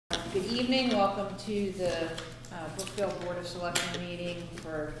Good evening, welcome to the Brookfield Board of Selectmen meeting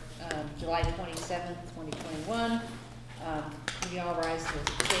for July 27th, 2021. Can you all rise to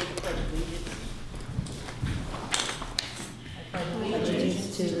say the Pledge of Allegiance? I pledge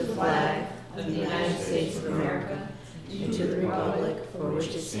allegiance to the flag of the United States of America and to the republic for which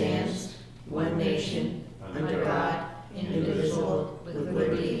it stands, one nation, under God, indivisible, with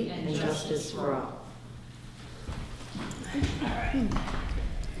liberty and justice for all.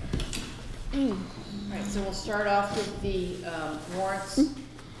 All right, so we'll start off with the warrants.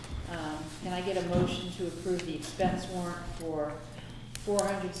 Can I get a motion to approve the expense warrant for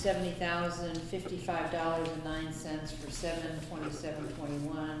 $470,055.09 for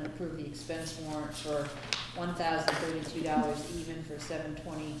 7/27/21? Approve the expense warrant for $1,032 even for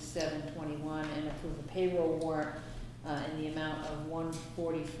 7/27/21, and approve the payroll warrant in the amount of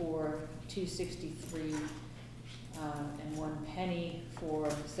 $144,263 and 1 penny for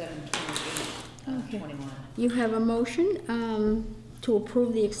 7/28/21. You have a motion to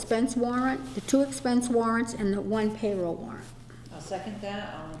approve the expense warrant, the 2 expense warrants, and the 1 payroll warrant. I'll second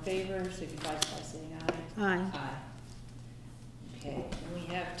that. All in favor, signify by saying aye. Aye. Aye. Okay, and we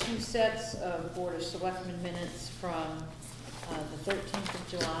have 2 sets of Board of Selectmen minutes from the 13th of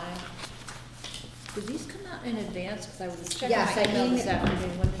July. Did these come out in advance? Because I was checking Yes, my I email this emailed-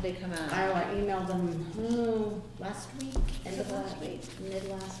 afternoon. When did they come out? I emailed them last week, end of last week, mid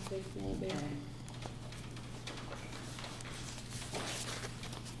last week maybe. Okay.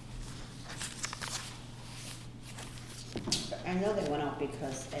 I know they went out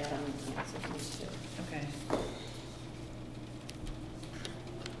because Adam answered me too. Okay.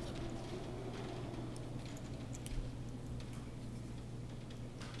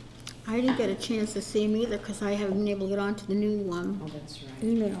 I didn't get a chance to see them either because I haven't been able to get onto the new Oh, that's right.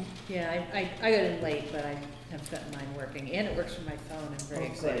 email. Yeah, I got in late, but I have gotten mine working, and it works from my phone. I'm very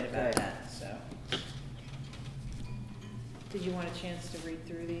Oh, excited good, about good. that, so. Did you want a chance to read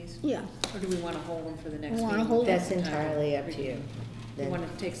through these? Yeah. Or do we want to hold them for the next We meeting? wanna hold them. That's entirely up to you. You want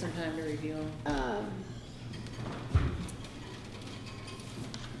to take some time to review them?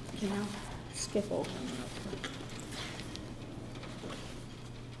 You know, skip over them.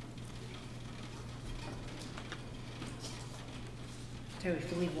 So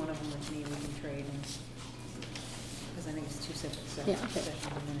if you leave one of them with me, we can trade them. Because I think it's 2 separate Yeah, okay. sessions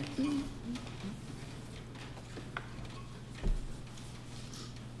a minute.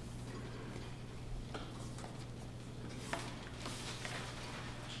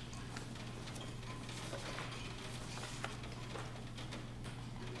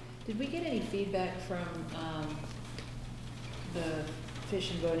 Did we get any feedback from the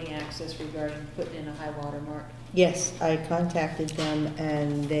fish and boating access regarding putting in a high water mark? Yes, I contacted them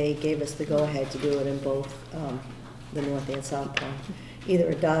and they gave us the go-ahead to do it in both the north and south pond. Either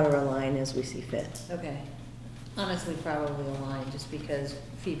a dot or a line as we see fit. Okay. Honestly, probably a line, just because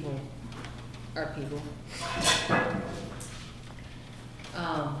people are people.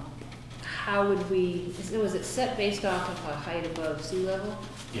 How would we, was it set based off of a height above sea level?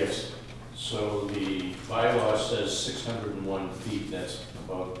 Yes, so the bylaw says 601 feet, that's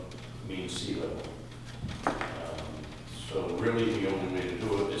above mean sea level. So really the only way to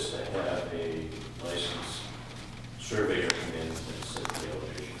do it is to have a licensed surveyor come in and set the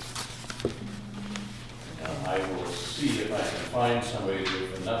elevation. Now, I will see if I can find somebody to do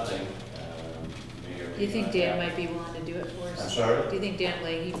it for nothing. May or Do you may think not Dan happen. might be willing to do it for us? I'm sorry? Do you think Dan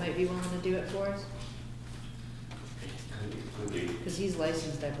Leahy might be willing to do it for us? Could be. Because he's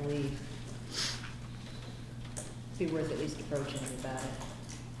licensed, I believe. Be worth at least approaching him about it.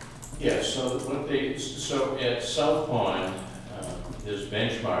 Yeah, so so at South Pond, there's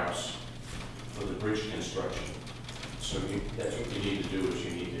benchmarks for the bridge construction. So that's what you need to do, is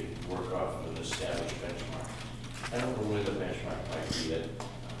you need to work off of an established benchmark. I don't know where the benchmark might be at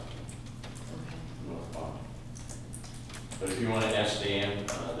North Pond. But if you want to ask Dan,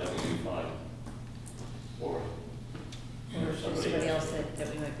 that would be fine. Or Somebody else that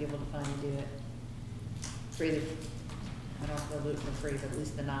we might be able to find to do it. For either, I don't know if they'll do it for free, but at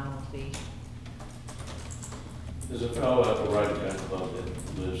least the nominal fee. There's a fellow at the Rod Gun Club that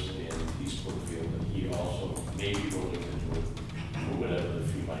lives in East Brookfield, and he also may be willing to do it for whatever the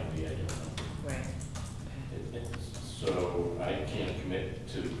fee might be, I don't know. Right. So I can't commit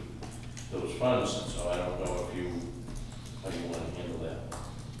to those funds, so I don't know how you want to handle that.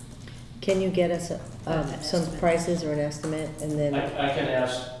 Can you get us An some estimate. prices or an estimate and then, I can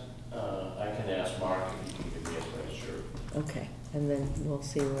ask Mark if he can give me a price, sure. okay, and then we'll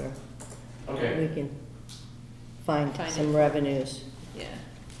see where Okay. we can find Find some it. revenues. Yeah.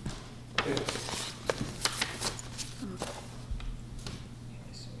 Good.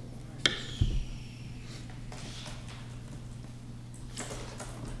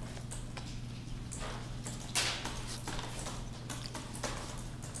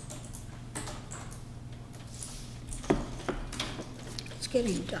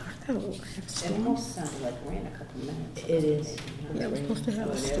 getting dark. Oh, I have a It storm. almost sounded like rain a couple minutes ago. It is. Yeah, we're supposed to have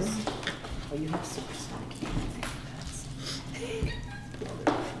Oh, a it storm. is? Oh, you have supersonic hearing.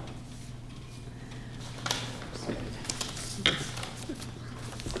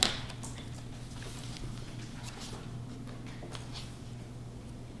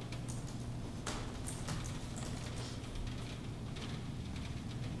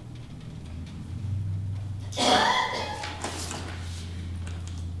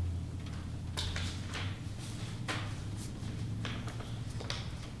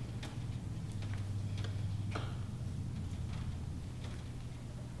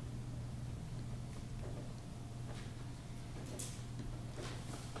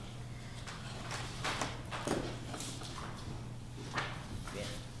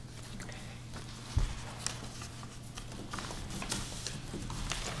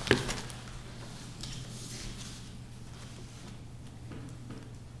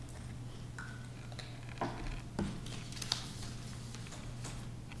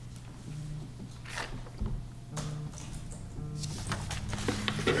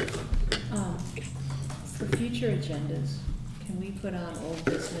 For future agendas, can we put on old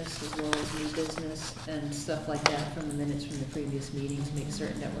business as well as new business and stuff like that from the minutes from the previous meetings, make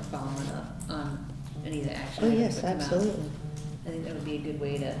certain that we're following up on any of the action Oh, items yes, that come out? absolutely. I think that would be a good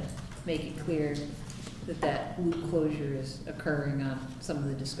way to make it clear that that loop closure is occurring on some of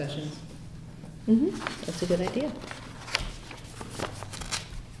the discussions. Mm-hmm, that's a good idea.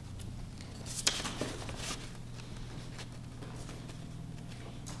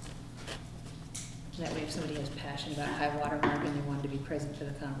 That way, if somebody has passion about high water mark and they wanted to be present for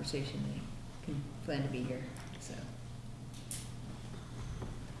the conversation, they can plan to be here, so.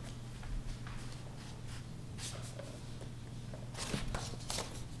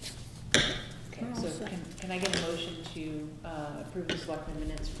 Okay, so can I get a motion to approve the selectmen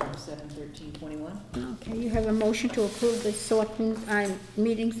minutes from 7/13/21? Okay, you have a motion to approve the selectmen,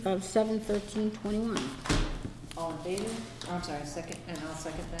 meetings of 7/13/21. All in favor? Oh, I'm sorry, second, and I'll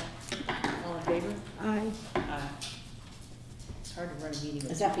second that. All in favor? Aye. Aye. It's hard to run a meeting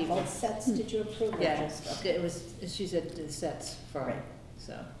with Is two that people. both sets did you approve? or Yeah, just- it was, she said the sets for, Right.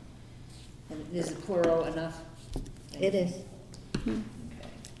 so. And is it plural enough? It is. Okay.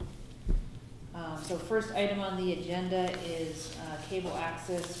 So first item on the agenda is cable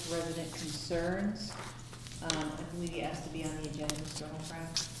access resident concerns. I believe you asked to be on the agenda, Mr.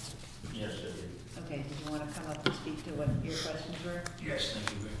 Holcraft. Yes, I did. Okay, did you want to come up and speak to what your questions were? Yes, thank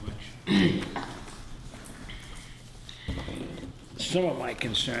you very much. Some of my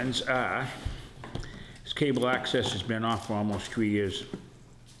concerns are, this cable access has been off for almost 3 years.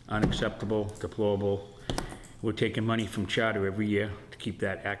 Unacceptable, deplorable. We're taking money from Charter every year to keep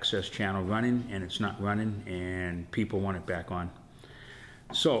that access channel running, and it's not running, and people want it back on.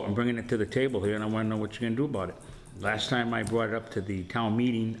 So I'm bringing it to the table here, and I want to know what you're going to do about it. Last time I brought it up to the town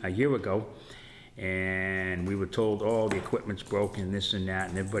meeting a year ago, and we were told, oh, the equipment's broken, this and that,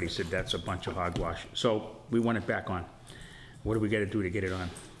 and everybody said that's a bunch of hogwash. So we want it back on. What do we got to do to get it on?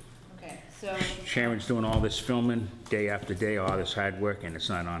 Okay, so, Sharon's doing all this filming day after day, all this hard work, and it's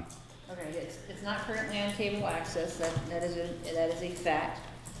not on. okay, it's not currently on cable access, that is a fact.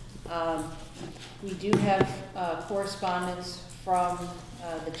 We do have correspondence from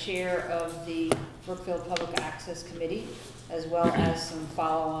the chair of the Brookfield Public Access Committee, as well as some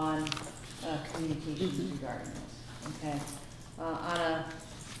follow-on communications regarding this, okay?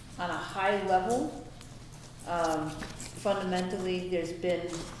 On a high level, fundamentally, there's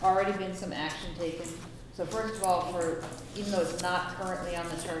already been some action taken. So first of all, even though it's not currently on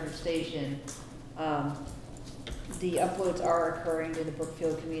the charter station, the uploads are occurring to the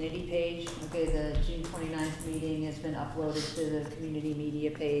Brookfield community page. Okay, the June 29th meeting has been uploaded to the community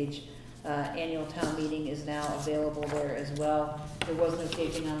media page. Annual town meeting is now available there as well. There was no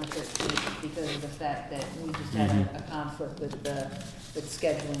taping on the 13th because of the fact that we just had a conflict with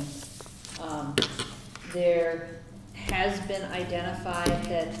scheduling. There has been identified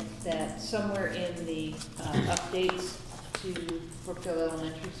that somewhere in the updates to Brookfield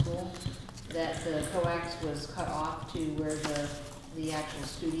Elementary School, that the coax was cut off to where the actual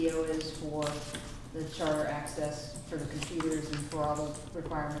studio is for the charter access for the computers and for all the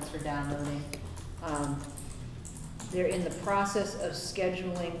requirements for downloading. They're in the process of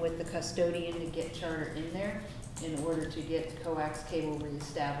scheduling with the custodian to get charter in there in order to get the coax cable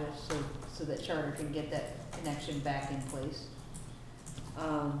reestablished so that charter can get that connection back in place.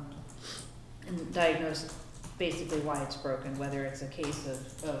 And diagnose basically why it's broken, whether it's a case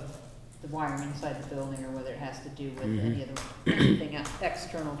of the wiring inside the building or whether it has to do with anything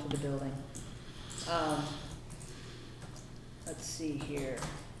external to the building. let's see here.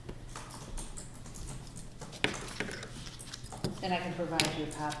 And I can provide you a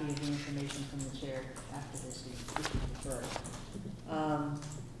copy of the information from the chair after this, if you prefer.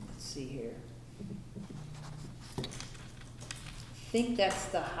 Let's see here. I think that's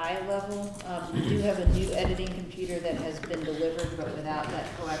the high level. We do have a new editing computer that has been delivered, but without that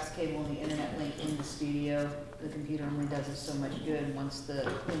coax cable and the internet link in the studio, the computer only does us so much good. Once the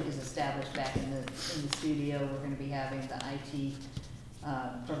link is established back in the studio, we're gonna be having the IT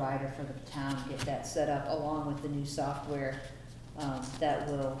provider for the town get that set up, along with the new software that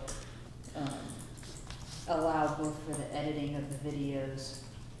will allow both for the editing of the videos,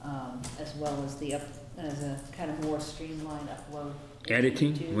 as well as as a kind of more streamlined upload.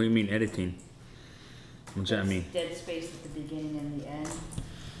 Editing? What do you mean editing? What's that mean? Dead space at the beginning and the end.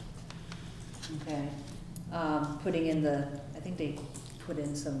 Okay. Putting in I think they put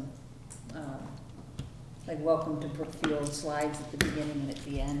in some, like welcome to Brookfield slides at the beginning and at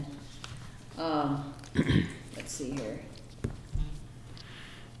the end. Let's see here.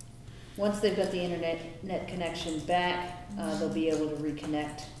 Once they've got the internet connection back, they'll be able to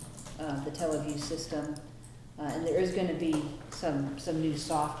reconnect the TeleView system. And there is gonna be some new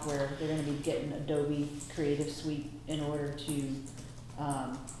software. They're gonna be getting Adobe Creative Suite in order to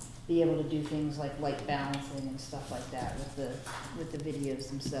be able to do things like light balancing and stuff like that with the videos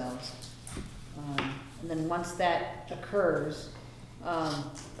themselves. And then once that occurs,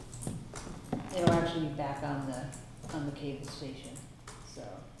 it'll actually be back on the cable station. So.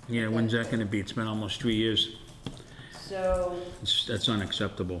 Yeah, when's that gonna be? It's been almost 3 years. So. That's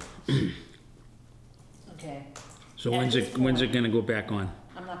unacceptable. Okay. So At when's this it gonna go back on?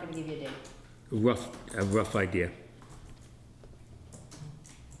 I'm not gonna give you a date. A rough idea.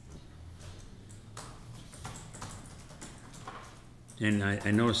 And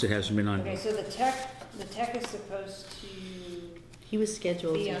I noticed it hasn't been on. Okay, so the tech is supposed to. He was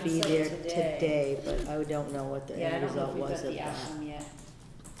scheduled Be to on be site there today. today, but I don't know what the Yeah, I end don't know if result we've was got of the that. outcome yet.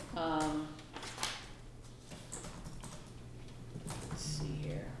 Let's see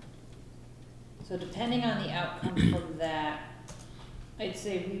here. So depending on the outcome from that, I'd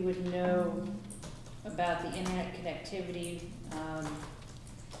say we would know about the internet connectivity,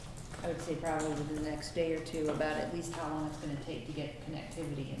 I would say probably within the next day or two, about at least how long it's gonna take to get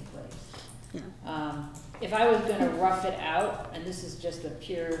connectivity in place. Yeah. If I was gonna rough it out, and this is just a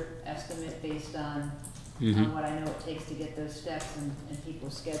pure estimate based on what I know it takes to get those steps and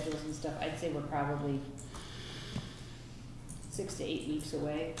people's schedules and stuff, I'd say we're probably 6 to 8 weeks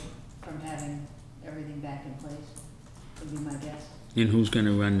away from having everything back in place, would be my guess. And who's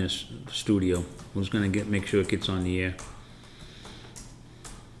gonna run this studio? Who's gonna make sure it gets on the air?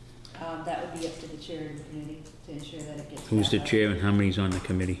 That would be up to the chair of the committee to ensure that it gets. Who's the back up. chair and how many's on the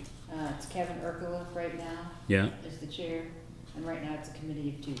committee? It's Kevin Urkula right now Yeah? is the chair, and right now it's a committee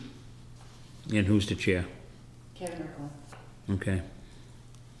of 2. And who's the chair? Kevin Urkula, Okay.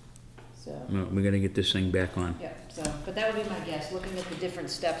 so. Well, we gotta get this thing back on. Yeah, so, but that would be my guess, looking at the different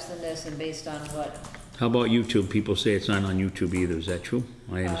steps in this and based on what, How about YouTube? People say it's not on YouTube either. Is that true?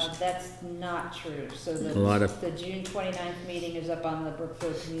 that's not true. So A lot of- the June 29th meeting is up on the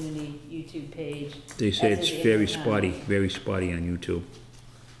Brookfield Community YouTube page. They say as it's is very Anytime. very spotty on YouTube.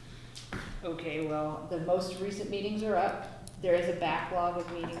 Okay, well, the most recent meetings are up. There is a backlog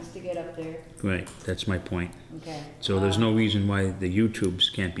of meetings to get up there, Right, that's my point. okay? So there's no reason why the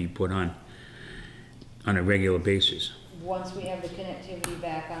YouTubes can't be put on a regular basis. Once we have the connectivity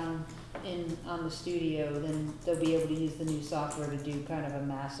back on the studio, then they'll be able to use the new software to do kind of a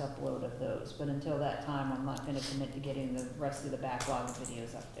mass upload of those. But until that time, I'm not gonna commit to getting the rest of the backlog of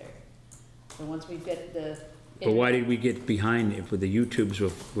videos up there. So once we get the. But why did we get behind if the YouTubes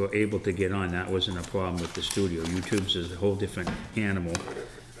were able to get on? That wasn't a problem with the studio. YouTubes is a whole different animal,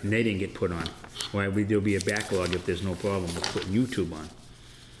 and they didn't get put on. Why would there be a backlog if there's no problem with putting YouTube on?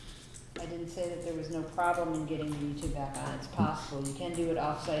 I didn't say that there was no problem in getting the YouTube back on. It's possible. You can do it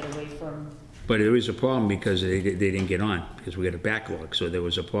offsite away from. But there is a problem because they didn't get on, because we got a backlog, so there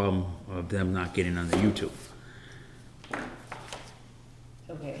was a problem of them not getting on the YouTube.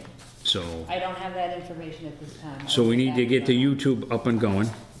 Okay, So, I don't have that information at this time. so we need to get the you. YouTube up and going,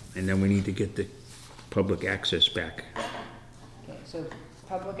 and then we need to get the public access back. Okay, so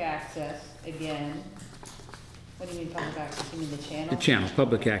public access, again. What do you mean public access? You mean the channel? The channel,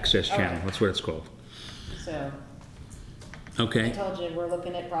 public access channel, Okay. that's what it's called. So, I Okay, told you, we're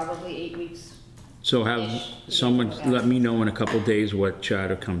looking at probably 8 weeks. so have Ish. someone let me know in a couple days what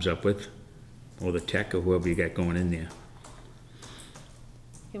Charter comes up with, or the tech, or whoever you got going in there.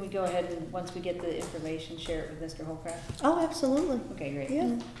 Can we go ahead and, once we get the information, share it with Mr. Holcraft? Oh, absolutely. Okay, great.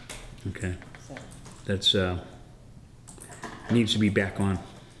 Yeah. Okay, So, that's, needs to be back on.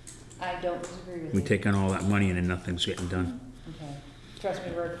 I don't disagree with We you. take on all that money and then nothing's getting done. Okay. Trust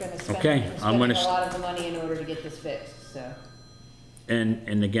me, we're gonna spend, Okay, we're I'm gonna spending a lot of the money in order to get this fixed, so.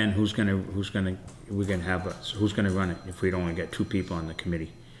 And again, who's gonna run it if we don't only get 2 people on the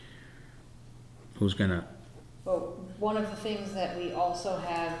committee? Who's gonna, Well, one of the things that we also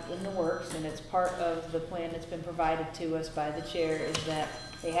have in the works, and it's part of the plan that's been provided to us by the chair, is that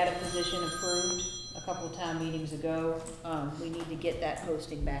they had a position approved a couple of town meetings ago. We need to get that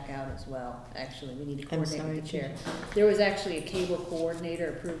posting back out as well, actually, we need to I'm coordinate with the sorry, chair. There was actually a cable coordinator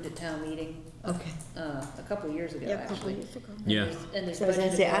approved at town meeting, Okay. a couple of years ago, Yeah, a couple actually. years ago. Yeah. And there's So I was gonna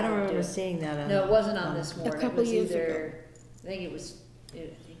budget say, I don't available to remember do it. seeing that on. No, it wasn't on this warrant, it couple was years either, I think it was, I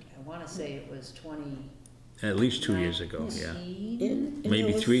wanna say it was at least 2 years ago, yeah. 2019?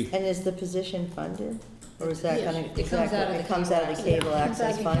 Maybe 3. And is the position funded? Or is that Yes. gonna? It comes out of the It comes out of the cable cable access. access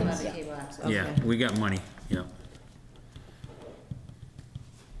Yeah, it comes out of Came out funds? of cable access. Yeah, Okay. we got money, yeah.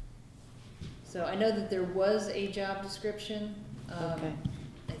 So I know that there was a job description. Okay.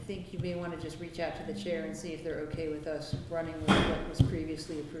 I think you may want to just reach out to the chair and see if they're okay with us running with what was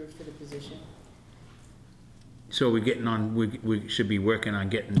previously approved for the position. So we're getting on, we should be working on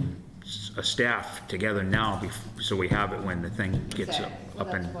getting a staff together now, so we have it when the thing gets Okay. Well,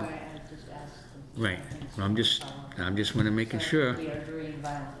 up and, that's why I just asked. right. I'm just making sure. We are agreeing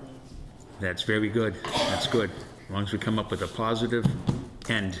violently. That's very good, that's good. As long as we come up with a positive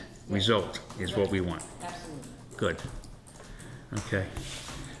end result is what we want. Absolutely. Good. Okay.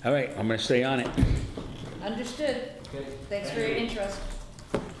 All right, I'm gonna stay on it. Understood. Thanks for your interest.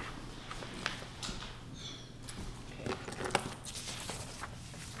 Okay.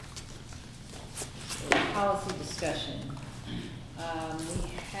 Policy discussion. We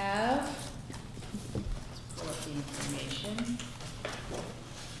have, let's pull up the information.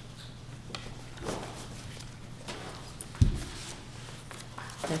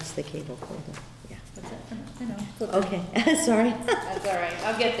 That's the cable folder, yeah. What's that? I know. Okay, sorry. That's all right.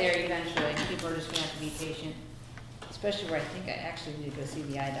 I'll get there eventually. People are just gonna have to be patient, especially where I think I actually need to go see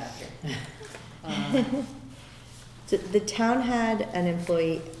the eye doctor. So the town had an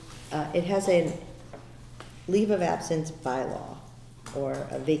employee, it has a leave of absence bylaw or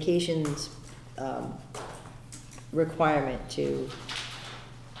a vacations requirement to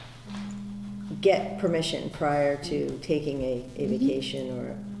get permission prior to taking a vacation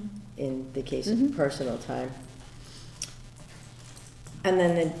or in the case of personal time. And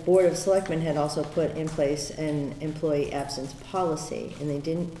then the Board of Selectmen had also put in place an employee absence policy, and they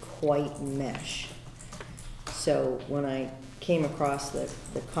didn't quite mesh. So when I came across the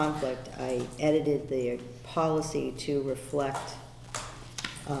conflict, I edited the policy to reflect,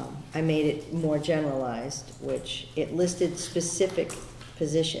 I made it more generalized, which it listed specific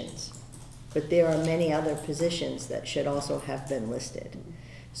positions, but there are many other positions that should also have been listed.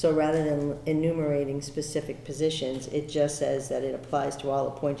 So rather than enumerating specific positions, it just says that it applies to all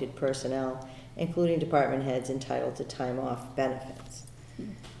appointed personnel, including department heads entitled to time off benefits.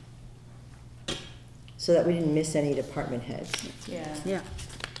 So that we didn't miss any department heads. Yeah. Yeah.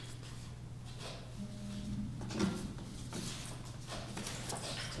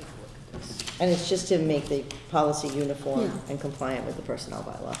 Let's take a look at this. And it's just to make the policy uniform Yeah. and compliant with the personnel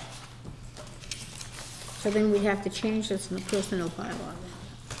bylaw. So then we have to change this in the personnel bylaw.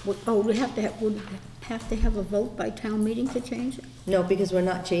 Would we have to have a vote by town meeting to change it? No, because we're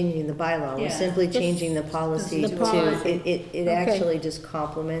not changing the bylaw, we're Yeah. simply Just changing the policy the to, policy. it Okay. actually just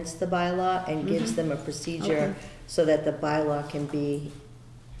complements the bylaw and gives them a procedure Okay. so that the bylaw can be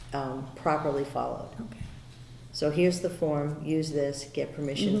properly followed. Okay. So here's the form, use this, get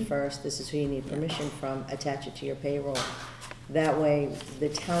permission Mhm. first, this is who you need permission from, attach it to your payroll. That way, the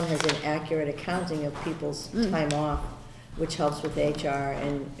town has an accurate accounting of people's time off, which helps with HR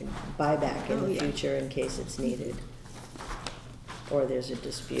and buyback in Oh, the yeah. future in case it's needed. Or there's a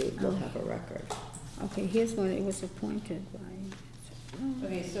dispute, we'll have a record. Okay, here's when it was appointed by.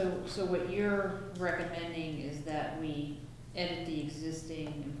 Okay, so what you're recommending is that we edit the existing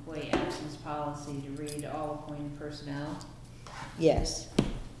employee absence policy to read all appointed personnel? Yes.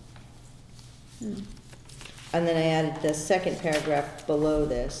 Hmm. And then I added the second paragraph below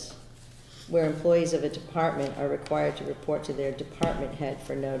this, where employees of a department are required to report to their department head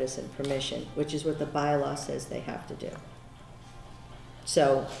for notice and permission, which is what the bylaw says they have to do.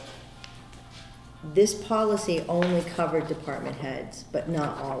 So, this policy only covered department heads, but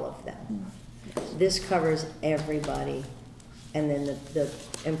not all of them. This covers everybody, and then the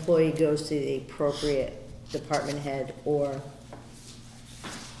employee goes to the appropriate department head or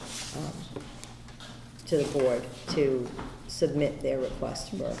to the board to submit their request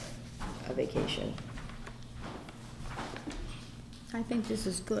for a vacation. I think this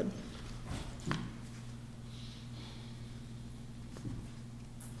is good.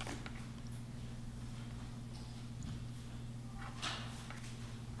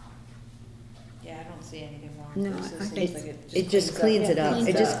 Yeah, I don't see anything wrong No, with this. I It think seems like It just cleans it up. cleans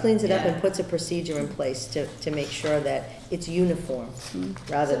It it just up. cleans it up Yeah. and puts a procedure in place to make sure that it's uniform,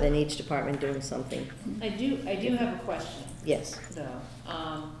 rather than each department doing something. I do have a question, Yes. though.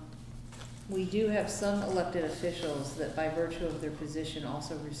 We do have some elected officials that by virtue of their position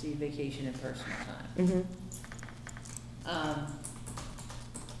also receive vacation and personal time. Mm-hmm.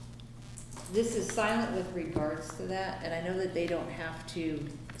 This is silent with regards to that, and I know that they don't have to.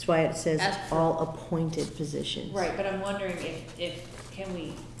 That's why it says Ask for- all appointed positions. Right, but I'm wondering can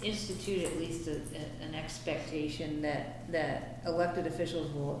we institute at least an expectation that elected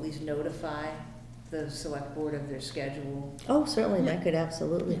officials will at least notify the select board of their schedule? Oh, certainly, that could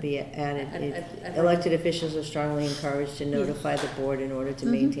absolutely be added. I'd Elected officials are strongly encouraged to notify the board in order to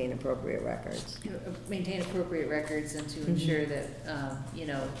maintain appropriate records. Maintain appropriate records and to ensure that, you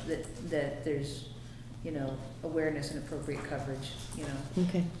know, that there's, you know, awareness and appropriate coverage, you know,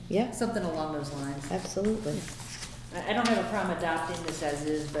 Okay, yeah, something along those lines. absolutely. I don't have a problem adopting this as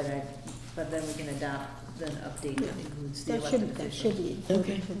is, but then we can adopt an update that includes the That elected should, that officials. should be.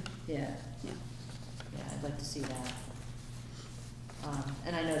 Okay. Yeah, Yeah. yeah, I'd like to see that.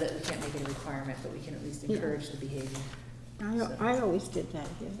 And I know that we can't make it a requirement, but we can at least Yeah. encourage the behavior. I always did that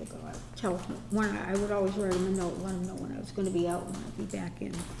years ago. I would tell them, I would always write them a note, let them know when I was gonna be out and I'd be back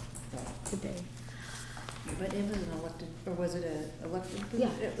in today. But it was an elected, or was it a elected? Yeah.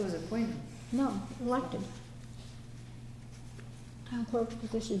 It was appointed. No, elected. Town clerk's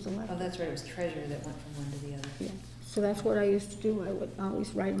position's Oh, elected. that's right, it was treasurer that went from one to the other. Yeah, so that's what I used to do. I would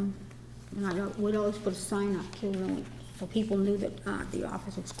always write them, and I would always put a sign up too, so people knew that the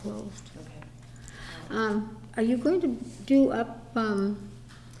office was closed. Okay. Are you going to do up the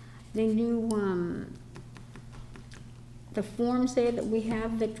new, the forms there that we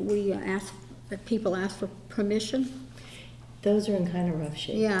have that we ask, that people ask for permission? Those are in kind of rough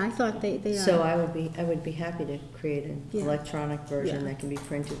shape. Yeah, I thought they are. So I would be happy to create an Yeah. electronic version Yeah. that can be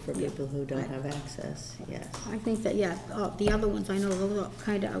printed for Yeah. people who don't have access, yes. I think that, yeah, the other ones, I know those are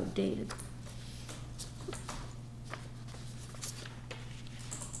kind of outdated.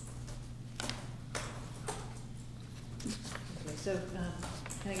 Okay, so,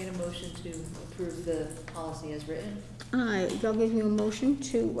 can I get a motion to approve the policy as written? I'll give you a motion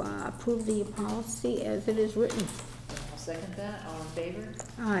to approve the policy as it is written. I'll second that, all in favor?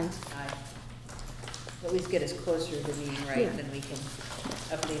 Aye. Aye. At least get us closer to being right, Yeah. then we can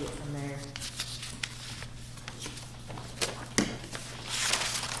update it from there.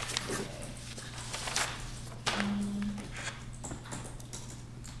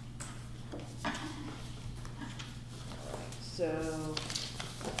 So,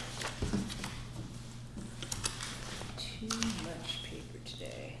 too much paper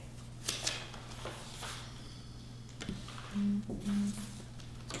today.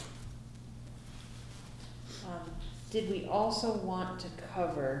 Did we also want to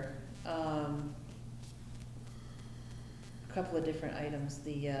cover, a couple of different items?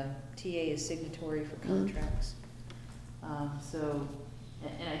 The, TA is signatory for contracts. So,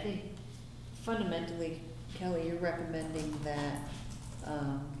 and I think fundamentally, Kelly, you're recommending that,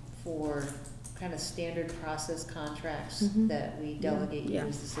 for kind of standard process contracts, Mhm. that we delegate you Yeah.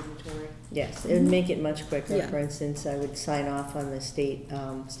 as the signatory? Yes, it would make it much quicker. Yeah. For instance, I would sign off on the state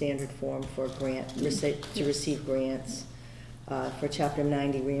standard form for to receive grants. For Chapter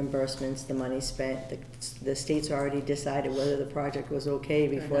 90 reimbursements, the money spent, the state's already decided whether the project was okay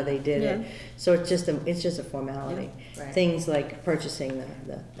before they did it. Yeah. So it's just a formality. Yeah. Right. Things like purchasing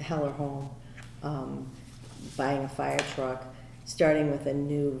the Heller home, buying a fire truck, starting with a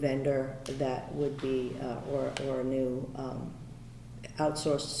new vendor that would be, or a new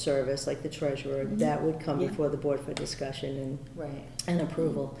outsourced service like the treasurer, that would come Yeah. before the board for discussion Right. and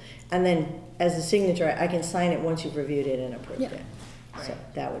approval. And then, as a signature, I can sign it once you've reviewed it and approved Yeah. it. So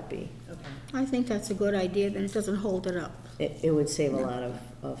Right. that would be, Okay. I think that's a good idea, then it doesn't hold it up. it would save a lot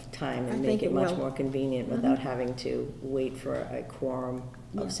of time I and think make it it much will. more convenient without having to wait for a quorum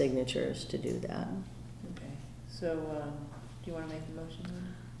Yeah. of signatures to do that. Okay. So, do you want to make the motion then?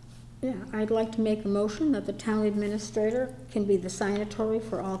 Yeah, I'd like to make a motion that the town administrator can be the signatory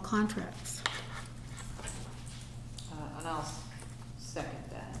for all contracts. And I'll second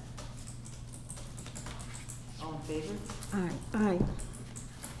that. All in favor? Aye.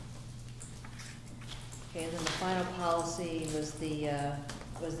 Okay, and then the final policy was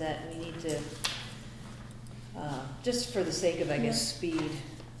was that we need to, just for the sake of, I guess, speed,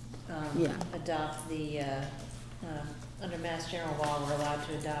 Yeah. adopt the under Mass General Law, we're allowed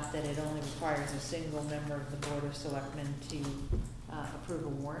to adopt that it only requires a single member of the Board of Selectmen to approve a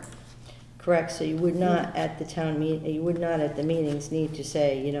warrant. Correct, so you would not at the town you would not at the meetings need to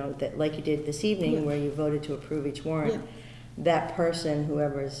say, you know, that like you did this evening Yeah. where you voted to approve each warrant. Yeah. That person,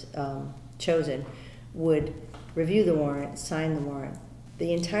 whoever's chosen, would review the warrant, sign the warrant.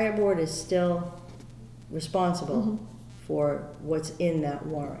 The entire board is still responsible for what's in that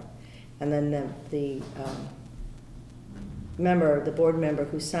warrant. And then the board member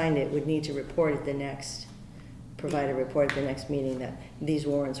who signed it would need to report at the next, provide a report at the next meeting that these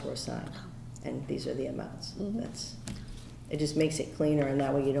warrants were signed and these are the amounts. It just makes it cleaner, and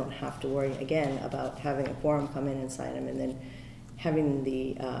that way you don't have to worry again about having a quorum come in and sign them and then having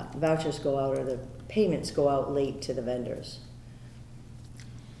the vouchers go out or the payments go out late to the vendors.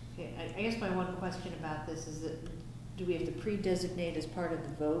 Okay, I guess my one question about this is that, do we have to pre-designate as part of the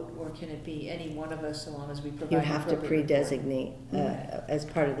vote, or can it be any one of us so long as we provide? You have to appropriate report? pre-designate as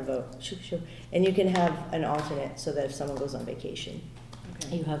part of the vote. Sure. And you can have an alternate so that if someone goes on vacation,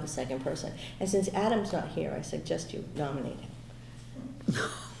 Okay. you have a second person. And since Adam's not here, I suggest you nominate him.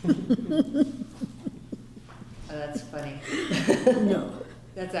 Oh, that's funny. No.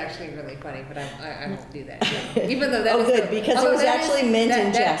 That's actually really funny, but I won't do that. Even though that Oh, is good, the- because it was that actually is- meant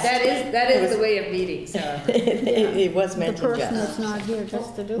in jest. That It is was- the way of meetings, however. It was The meant in person jest. that's not here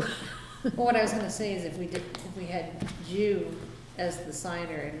just to do. Well, what I was gonna say is if we had you as the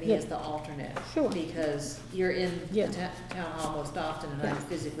signer and me Yeah. as the alternate. Sure. Because you're in the Yeah. town hall most often and I'm Yeah.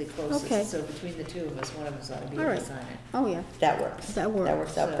 physically Okay. closest. So between the two of us, one of us ought to be All able to right. sign it. Oh, yeah. That works. That works. That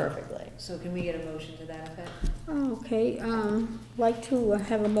works out So- perfectly. So can we get a motion to that effect? Okay, like to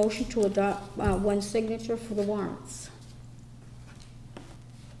have a motion to adopt one signature for the warrants.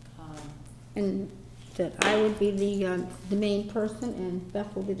 Um, And that I would be the main person and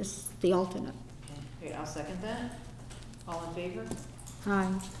Beth will be the alternate. Okay, I'll second that. All in favor? Aye.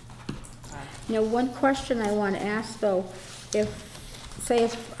 Aye. Now, one question I want to ask though, say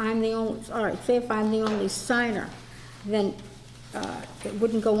if I'm the only signer, then it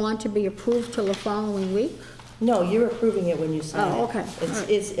wouldn't go on to be approved till the following week? No, you're approving it when you sign it. Oh, okay. All right.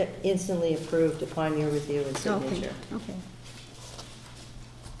 It's instantly approved upon your review and Okay, signature. okay.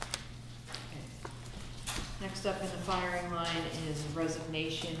 Next up in the firing line is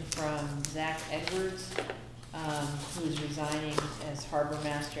resignation from Zach Edwards, who is resigning as harbor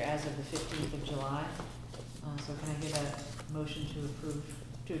master as of the 15th of July. So can I get a motion to approve,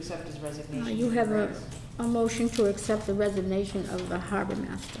 to accept his resignation? You have a motion to accept the resignation of the harbor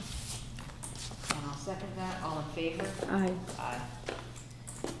master. And I'll second that. All in favor? Aye. Aye.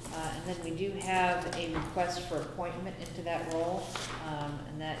 And then we do have a request for appointment into that role,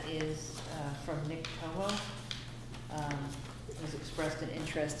 and that is from Nick Como, who's expressed an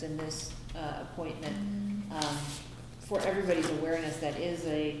interest in this appointment. For everybody's awareness, that is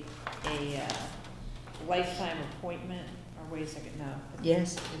a lifetime appointment, or wait a second, no.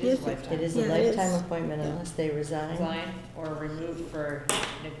 Yes, It is Yes, lifetime. it is a Yeah, it is. lifetime appointment Yeah. unless they resign. Resign or removed for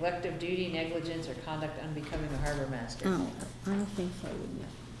neglect of duty, negligence, or conduct unbecoming a harbor master. Oh, I don't think so, wouldn't it?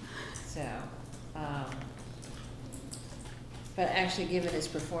 So, but actually, given his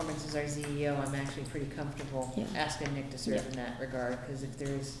performance as our CEO, I'm actually pretty comfortable Yeah. asking Nick to serve Yeah. in that regard, because if there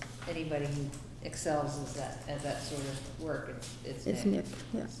is anybody who excels at that sort of work, it's It's Nick. Nick,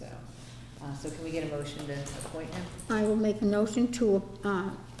 yeah. So can we get a motion to appoint him? I will make a motion to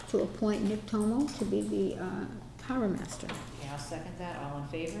appoint Nick Tomo to be the harbor master. Okay, I'll second that. All in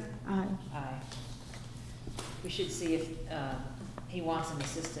favor? Aye. Aye. We should see if he wants an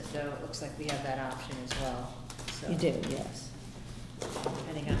assistant, though. It looks like we have that option as well. So, You do, yes.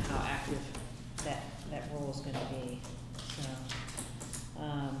 depending on how active that role is gonna be, so.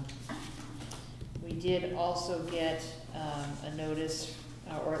 We did also get a notice,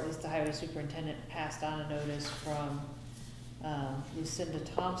 or at least the highway superintendent passed on a notice from Lucinda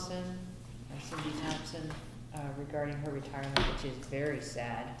Thompson, or Cindy Thompson, regarding her retirement, which is very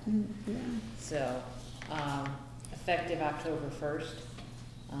sad. Yeah. So, effective October 1st,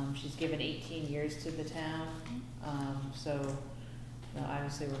 she's given 18 years to the town. So,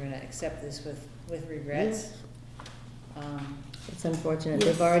 obviously, we're gonna accept this with regrets. It's unfortunate.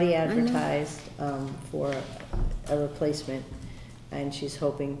 Yes, They've already I know. advertised for a replacement, and she's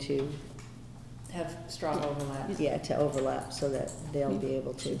hoping to, Have strong overlap. to overlap so that they'll be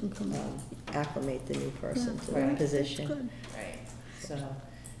able to She can come in. acclimate the new person to Right. the position. Good. Right, so,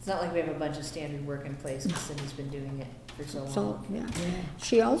 it's not like we have a bunch of standard work in place, because Cindy's been doing it for so So, long. yeah.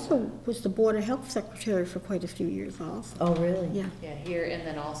 She also was the Board of Health Secretary for quite a few years also. Oh, really? Yeah. Yeah, here, and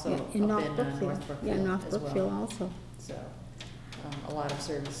then also Yeah, up in in North North Brookfield. Brookfield Yeah, North as well. Brookfield also. So, a lot of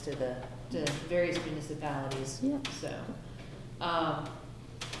service to the to various municipalities, Yeah. so.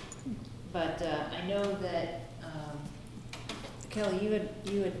 But I know that, Kelly, you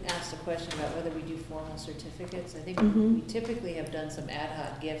had asked a question about whether we do formal certificates. I think Mhm. we typically have done some ad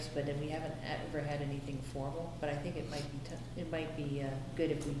hoc gifts, but then we haven't ever had anything formal. But I think it might be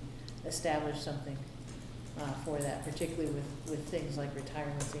good if we establish something for that, particularly with things like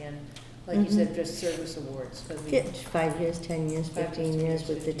retirements and, like you said, just service awards. 'Cause we, Yeah, 5 years, 10 years, 15 years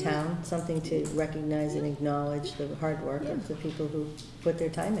with the 15 years. town, something to recognize and acknowledge the hard work of the people who put their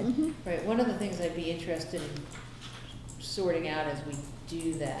time in. right, one of the things I'd be interested in sorting out as we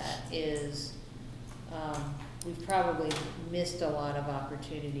do that is, we've probably missed a lot of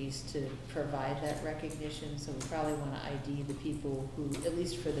opportunities to provide that recognition, so we probably wanna ID the people who, at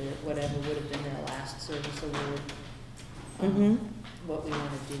least for their, whatever would have been their last service award, Mhm. what we wanna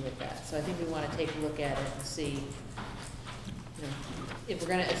do with that. So I think we wanna take a look at it and see, you know, if we're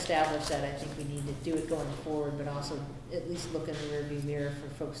gonna establish that, I think we need to do it going forward, but also at least look in the rearview mirror for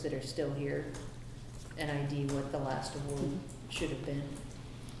folks that are still here and ID what the last award should have been.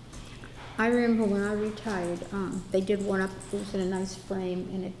 I remember when I retired, they did one up, it was in a nice frame,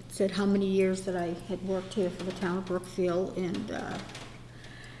 and it said how many years that I had worked here for the town of Brookfield, and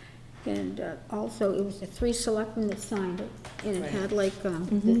also it was the 3 selectmen that signed it, and it Right. had like,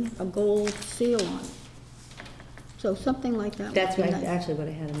 a gold seal on it. So something like that would That's be what, nice. actually what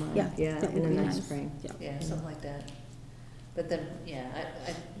I had in mind, Yeah, yeah, that in would a be nice nice. frame. Yeah. Yeah, something like that. But then, yeah,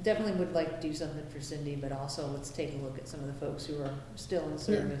 I definitely would like to do something for Cindy, but also let's take a look at some of the folks who are still in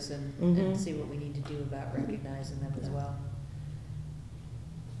service and Mhm. see what we need to do about recognizing them as well.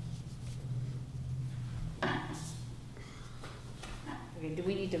 Okay, do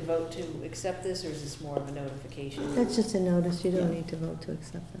we need to vote to accept this, or is this more of a notification? That's just a notice, you don't Yeah. need to vote to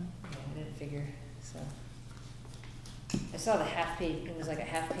accept that. Yeah, I didn't figure, so. I saw the half page, it was like a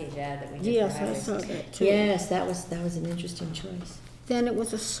half-page ad that we did for Yes, I highway saw system. that too. Yes, that was an interesting choice. Then it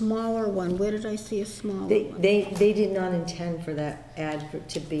was a smaller one. Where did I see a smaller They, one? they did not intend for that ad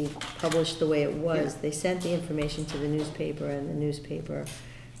to be published the way it was. Yeah. They sent the information to the newspaper, and the newspaper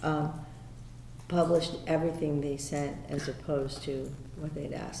published everything they sent as opposed to what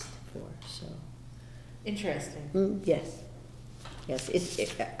they'd asked for, so, Interesting. yes. Yes,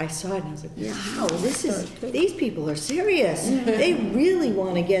 I saw it and I was like, Yeah. wow, this is, Sorry, too. these people are serious. They really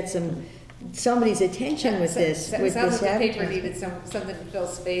want to get somebody's attention with this, with Sounds this like the paper advertising. needed something to fill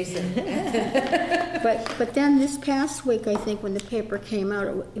space and. But then this past week, I think, when the paper came out,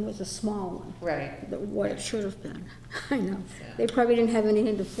 it was a small one. Right. What it should have been. I know. So. They probably didn't have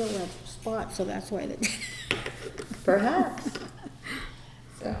anything to fill that spot, so that's why they. Perhaps.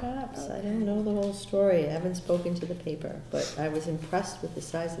 So, Perhaps, I don't know the whole story, I haven't spoken to the paper, but I was impressed with the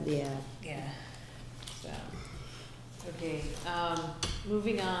size of the ad. yeah, so, okay,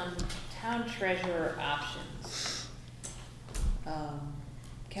 moving on, town treasurer options.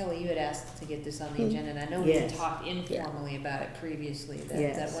 Kelly, you had asked to get this on the agenda, and I know we had Yes. talked informally about it previously, that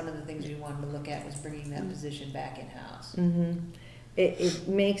Yes. one of the things we wanted to look at was bringing that position back in-house. Mm-hmm. It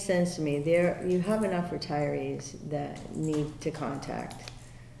makes sense to me, you have enough retirees that need to contact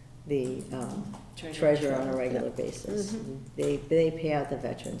the treasurer on a regular basis. They pay out the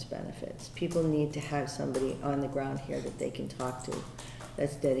veterans' benefits. People need to have somebody on the ground here that they can talk to,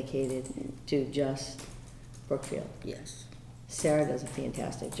 that's dedicated to just Brookfield. Yes. Sarah does a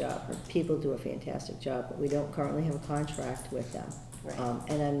fantastic job, her people do a fantastic job, but we don't currently have a contract with them. Right.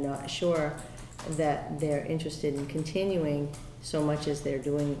 And I'm not sure that they're interested in continuing so much as they're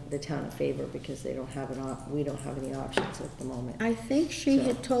doing the town a favor, because they don't have we don't have any options at the moment. I think she So-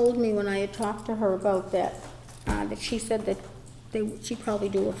 had told me when I had talked to her about that, that she said that she'd probably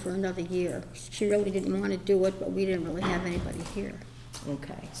do it for another year. She really didn't want to do it, but we didn't really have anybody here.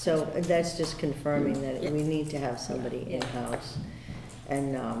 Okay, so that's just confirming that Yeah. we need to have somebody Yeah. in-house.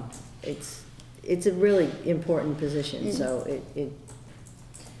 And it's a really important position, so it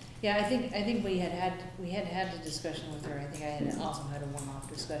Yeah, I think we had the discussion with her, I think I had also had a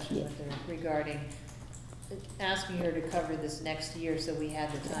one-off discussion Yeah. with her regarding asking her to cover this next year, so we had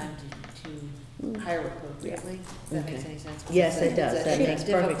the time to hire appropriately, if that makes Okay. any sense. Yes, Because it does. it's a- That it's makes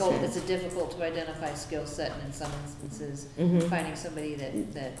perfect difficult- sense. It's a difficult to identify skill set, and in some instances, Mhm. finding somebody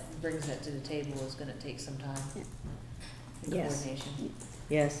that brings that to the table is gonna take some time. And Yes. coordination.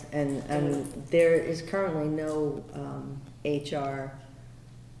 Yes, and there is currently no HR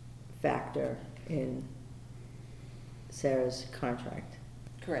factor in Sarah's contract.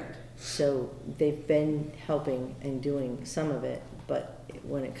 Correct. So they've been helping and doing some of it, but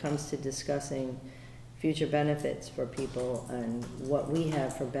when it comes to discussing future benefits for people and what we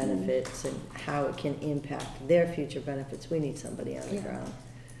have for benefits and how it can impact their future benefits, we need somebody on the Yeah. ground.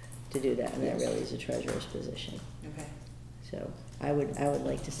 to do that, and that really is a treasurer's position. Okay. So I would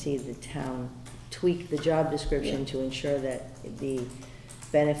like to see the town tweak the job description to ensure that the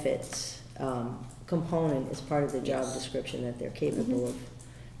benefits component is part of the job description, that they're capable of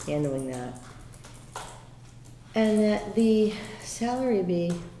handling that. And that the salary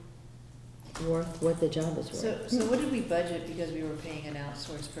be worth what the job is worth. So what did we budget because we were paying an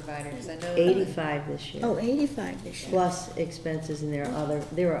outsourced provider? Because I know. 85 this year. Oh, 85 this year. Plus expenses, and there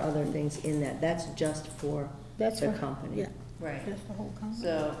are other things in that. That's just for That's the for- company. Yeah, Right. that's the whole company.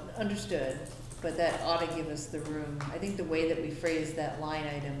 So, understood, but that ought to give us the room. I think the way that we phrased that line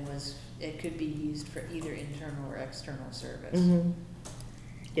item was, it could be used for either internal or external service. Mhm.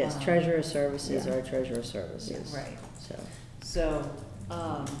 Yes, Um, treasurer services yeah. are treasurer services. Right. So, So,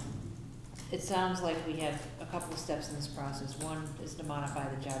 it sounds like we have a couple of steps in this process. One is to modify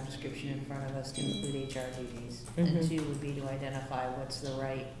the job description in front of us to include HR duties. And Mhm. two would be to identify what's the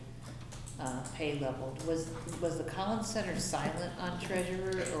right pay level. Was the Collins Center silent on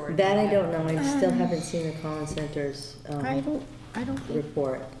treasurer, or? did that I you don't have- know. I still haven't seen the Collins Center's I don't think,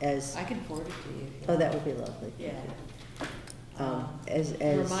 report as, I can forward it to you. if you oh, that want. would be lovely. Yeah. As,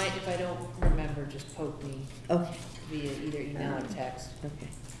 Remind, if I don't remember, just poke me okay, via either email or text. okay,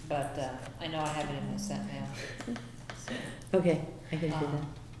 But I know I have it in my sent mail. So, okay, I can do Um,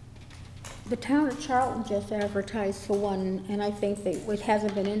 that. the town of Charlton just advertised for one, and I think that it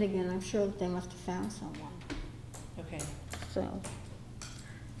hasn't been in again. I'm sure that they must have found someone. Okay.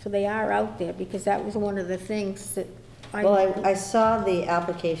 So they are out there, because that was one of the things that Well, I saw the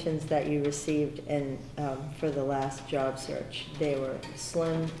applications that you received and, for the last job search. They were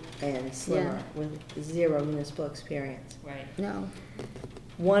slim and slimmer with zero municipal experience. Right. No,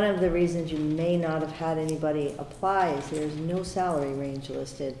 One of the reasons you may not have had anybody apply is there's no salary range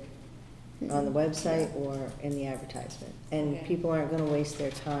listed on the website or in the advertisement. And Okay. people aren't gonna waste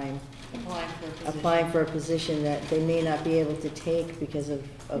their time Applying for a position. applying for a position that they may not be able to take because of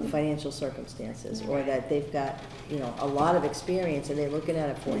financial circumstances, or that they've got, a lot of experience. Are they looking at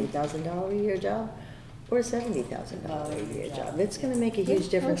a $40,000 a year job or a $70,000 a year job? It's gonna make a huge Yeah,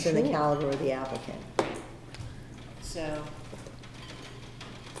 difference in the sure. caliber of the applicant. So,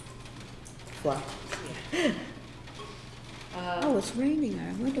 Fluff. yeah. oh, it's raining,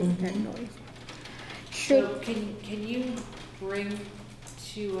 I wonder what that noise. So Should, can you bring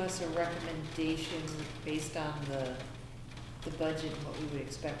to us a recommendation based on the budget and what we would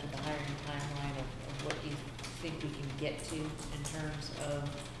expect with the hiring timeline of what you think we can get to in terms of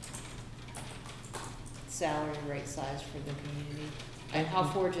salary right size for the community? I'll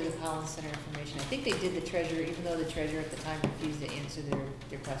forward you the Collins Center information. I think they did the treasurer, even though the treasurer at the time refused to answer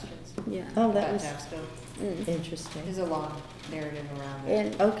their questions yeah. Oh, that about was tax bill. interesting. There's a long narrative around that.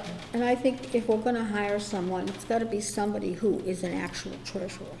 And, Okay. and I think if we're gonna hire someone, it's gotta be somebody who is an actual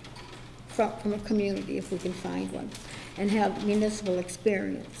treasurer from a community, if we can find one, and have municipal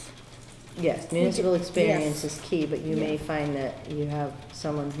experience. Yes, municipal experience yes. is key, but you may Yeah. find that you have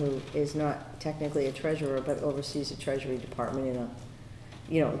someone who is not technically a treasurer, but oversees a treasury department in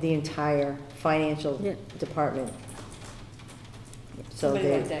the entire financial Yeah. department. So Somebody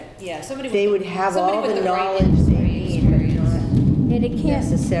like they, that, yeah, somebody with. they would have somebody all with the right knowledge industry they need, but experience. not And it can't,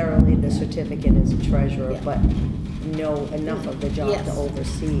 necessarily the certificate as a treasurer, Yeah. but know enough of the job Yes. to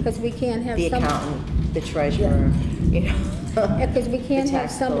oversee because we can't have the some. accountant, the treasurer, Yeah, because we can't the have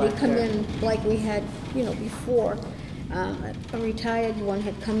tax somebody come collector. in like we had, before. A retired one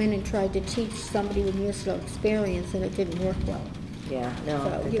had come in and tried to teach somebody with municipal experience, and it didn't work well. Yeah, no,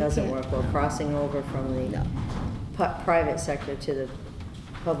 So it you doesn't can't- work well. Crossing over from the No. private sector to the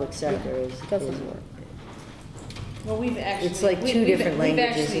public sector is. Doesn't is- work. Well, we've actually. It's like two different we've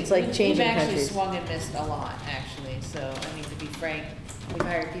languages. actually- It's like changing We've actually countries. swung and missed a lot, actually, so, I mean, to be frank, we've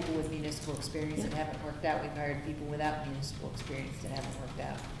hired people with municipal experience that haven't worked out, we've hired people without municipal experience that haven't worked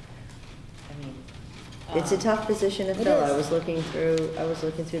out. I mean. It's a tough position to It fill. is. I was looking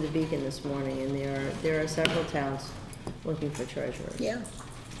through the Beacon this morning, and there are several towns looking for treasurers. Yeah,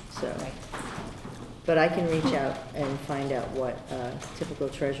 So, Right. but I can reach out and find out what typical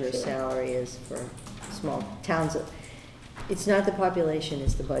treasurer's Sure. salary is for small towns. It's not the population,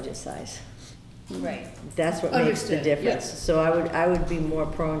 it's the budget size. Right, That's what makes the Understood, difference. yes. So I would be more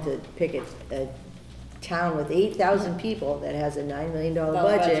prone to pick a town with 8,000 people that has a $9 million Dollar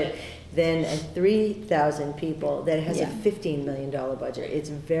budget budget. than a 3,000 people that has a Yeah. $15 million budget. It's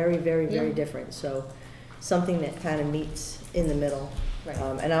very, very, very Yeah. different. So something that kind of meets in the middle. Right.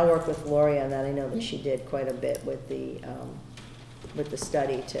 And I'll work with Lori on that. I know that she did quite a bit with the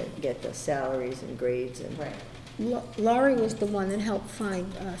study to get the salaries and grades and. right. Laurie was the one that helped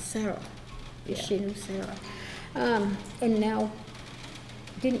find Sarah. Yeah. She knew Sarah. And now,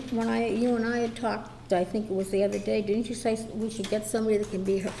 you and I had talked, I think it was the other day, didn't you say we should get somebody that can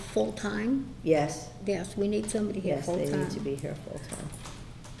be here full-time? Yes, Yes, we need somebody here yes, full-time. they need to be here full-time.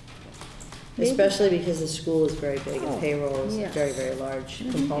 Maybe- Especially because the school is very big and Oh, payroll is a yes. very, very large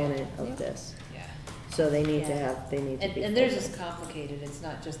component Yeah. of this. Yeah. So they need to Yeah. have, they need to be. And theirs is full-time. complicated, it's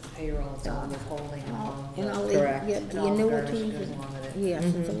not just the payroll, it's all the withholding and all And all the, Correct. yeah, and the all the garbage annuities. that goes and- along with it. Yes,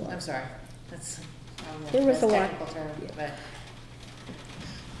 it's a Mhm. lot. I'm sorry, that's, There was that's a lot. technical term, but,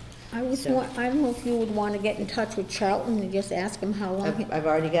 I don't know if you would want to get in touch with Charlton and just ask him how long. I've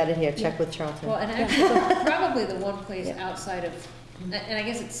already got it here, check with Charlton. well, and actually, probably the one place Yeah. outside of, and I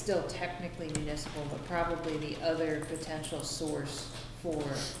guess it's still technically municipal, but probably the other potential source for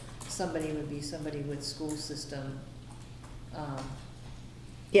somebody would be somebody with school system,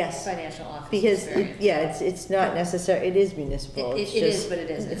 Yes, financial office because, experience. yeah, it's not necessary, it is municipal. It It's is, just- but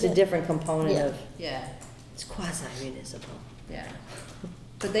it isn't. It's a different component Yeah. of, Yeah, it's quasi-municipal. yeah.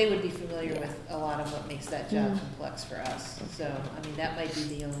 But they would be familiar Yeah. with a lot of what makes that job Mm. complex for us. So, I mean, that might be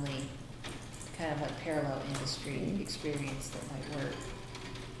the only kind of like parallel industry experience that might work.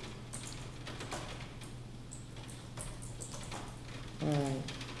 Alright,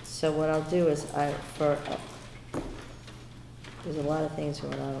 so what I'll do is there's a lot of things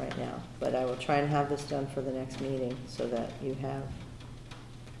going on right now, but I will try and have this done for the next meeting so that you have,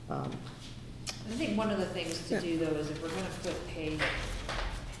 I think one of the things to Yeah. do though is if we're gonna put pay,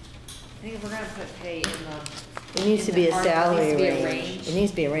 I think if we're gonna put pay in the. it needs to be a in the salary it needs to be a range. It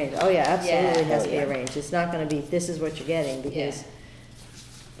needs to be arranged, oh yeah, absolutely it has to be Yeah. arranged, it's not gonna be, this is what you're getting, because You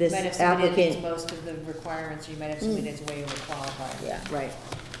this might have somebody that meets applicant, most of the requirements, you might have somebody that's way overqualified. Yeah. right,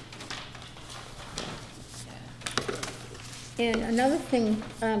 Yeah. And another thing,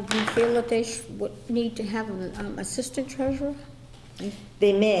 do you feel that they would need to have an assistant treasurer?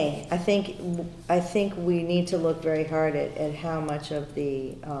 they may, I think we need to look very hard at how much of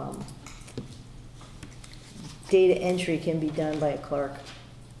the, data entry can be done by a clerk.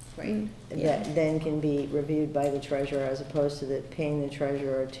 Right. That then can be reviewed by the treasurer, as opposed to paying the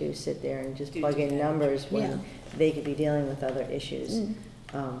treasurer to sit there and just Do plug in that. numbers Yeah. when they could be dealing with other issues.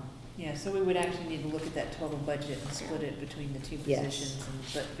 Mm. Yeah, so we would actually need to look at that total budget and split it between the two Yes. positions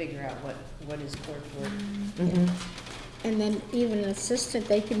and figure out what is clerk work. Mhm. And then even an assistant,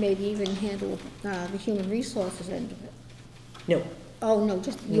 they can maybe even handle the human resources end of it. No. Oh, no,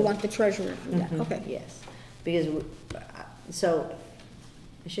 just, you No. want the treasurer to do that, Mhm. okay. Yes, because, so,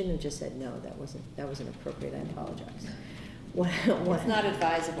 I shouldn't have just said no, that wasn't appropriate, I apologize. What? It's not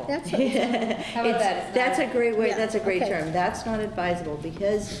advisable. That's, How about that? It's That's a not- great way, Yeah, that's a great okay. term, that's not advisable,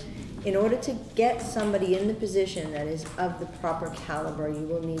 because in order to get somebody in the position that is of the proper caliber, you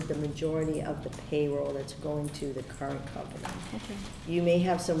will need the majority of the payroll that's going to the current company. okay. You may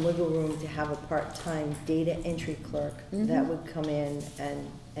have some wiggle room to have a part-time data entry clerk that Mhm. would come in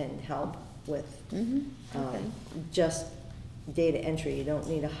and help with Mm-hmm, okay. just data entry. You don't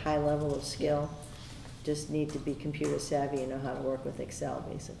need a high level of skill, just need to be computer savvy and know how to work with Excel,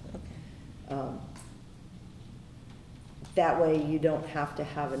 basically. That way you don't have to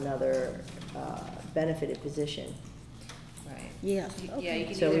have another benefited position. Right. Yes, Yeah, okay. you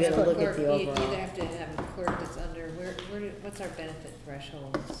can So we either gotta have a look at clerk, the you overall. either have to have a clerk that's under, what's our benefit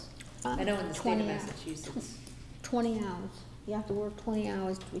thresholds? I know in the state 20 of hours. Massachusetts. 20 hours. You have to work 20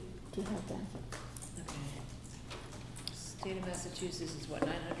 hours to have benefits. Okay. State of Massachusetts is what,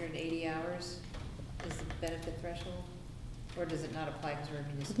 980 hours is the benefit threshold? Or does it not apply because we're a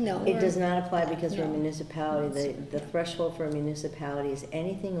municipality? No. It does not apply because we're a No. municipality. The threshold for a municipality is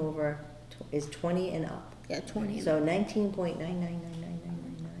anything over, is 20 and up. Yeah, 20. So 19.9999999,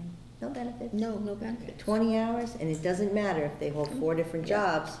 no benefits. No, no benefit. 20 hours, and it doesn't matter if they hold 4 different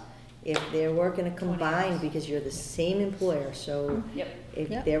jobs, if they're working a 20 combined, hours. because you're the same employer, so Yep, if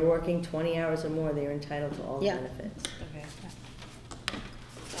Yep. they're working 20 hours or more, they're entitled to all the Yeah. benefits. okay.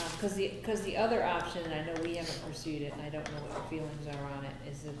 Because the other option, and I know we haven't pursued it, and I don't know what your feelings are on it,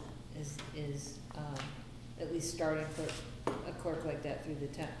 is at least starting for a clerk like that through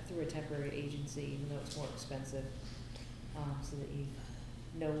a temporary agency, even though it's more expensive, so that you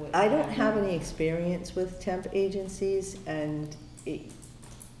know what. I you don't have any experience with temp agencies, and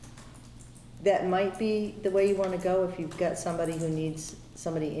that might be the way you want to go if you've got somebody who needs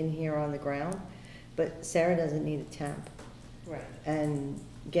somebody in here on the ground, but Sarah doesn't need a temp. Right. And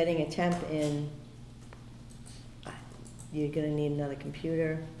getting a temp in, you're gonna need another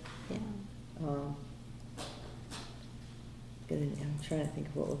computer. Yeah. I'm trying to think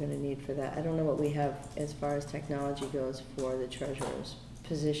of what we're gonna need for that. I don't know what we have as far as technology goes for the treasurer's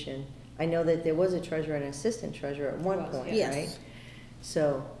position. I know that there was a treasurer and assistant treasurer at one There was, point, yeah. right? Yes.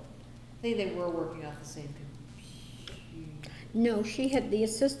 So, I think they were working off the same computer. No, she had, the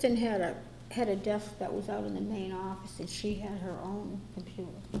assistant had a desk that was out in the main office, and she had her own computer.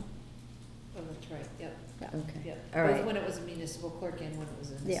 Oh, that's right, yep, Yeah. Okay, yep. all Both right. when it was a municipal clerk and when it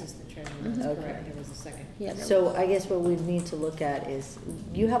was an Yeah. assistant treasurer, Mhm. that's Okay. correct, there was a second. Yeah, there So was- I guess what we need to look at is,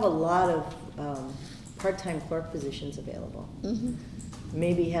 you have a lot of part-time clerk positions available. Mhm.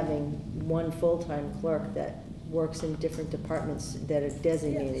 Maybe having one full-time clerk that works in different departments that are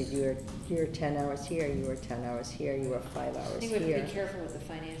designated. Yes. You're 10 hours here, you are 10 hours here, you are 5 I hours think we have to here. be careful with the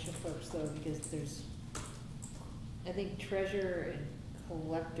financial clerks though, because there's, I think treasurer and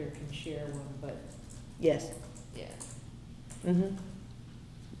collector can share one, but, Yes. yeah, Mm-hmm.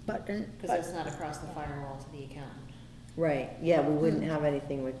 But, because that's not across the firewall to the accountant. Right, yeah, we wouldn't have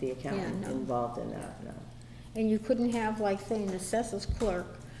anything with the accountant Yeah, no. involved in that, no. and you couldn't have, like, say, an assessor's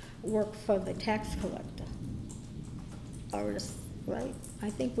clerk work for the tax collector. Or, right? I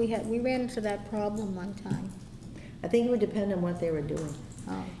think we ran into that problem one time. I think it would depend on what they were doing.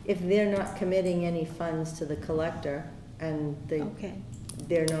 Oh, If they're not committing any funds to the collector and okay.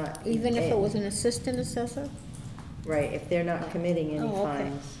 they're not. Even if it was an assistant assessor? Right, if they're not committing any Oh, okay.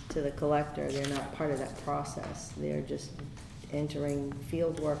 funds to the collector, they're not part of that process. They're just entering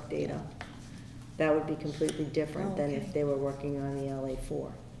field work data. That would be completely different Oh, than okay. if they were working on the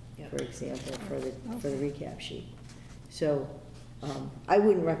LA4, Yep. for example, for the Okay. recap sheet. So, I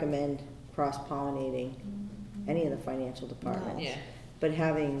wouldn't recommend cross-pollinating any of the financial departments. Yeah. But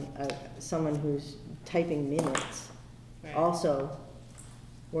having someone who's typing minutes, Right. also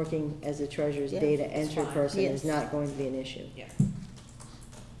working as a treasurer's Yes. data It's entry fine. person is Yes. not going to be an issue. Yeah.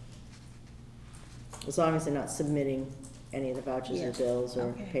 As long as they're not submitting any of the vouchers or Yes. bills or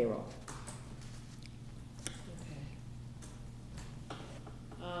Okay. payroll. Okay.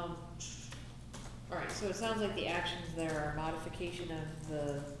 All right, so it sounds like the actions there are modification of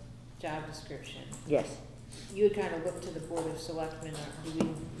the job description. Yes. You would kind of look to the Board of Selectmen, or do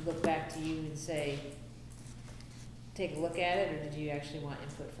we look back to you and say, take a look at it, or did you actually want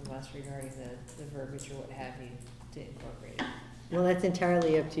input from us regarding the verbiage or what have you to incorporate it? Well, that's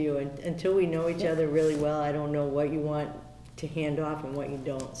entirely up to you. Until we know each Yeah. other really well, I don't know what you want to hand off and what you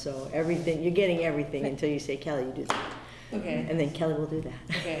don't. So everything, you're getting everything until you say, Kelly, you do that. Okay, And then Kelly will do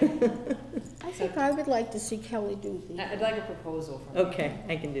that. okay. I think I would like to see Kelly do the. I'd like a proposal from you. Okay,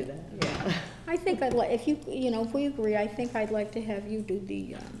 I can do that, yeah. I think I'd like, if you, if we agree, I think I'd like to have you do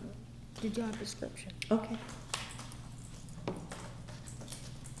the job description. Okay.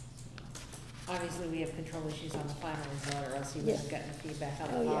 Obviously, we have control issues on the final result, or else you Yeah. wouldn't have gotten feedback on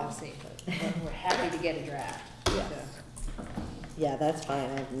Oh, the yeah. policy, but we're happy to get a draft. Yes. so. Yeah, that's fine.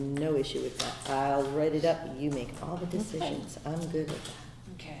 I have no issue with that. I'll write it up. You make all the decisions. I'm good with that.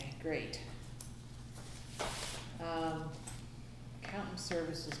 Okay, great. Accountant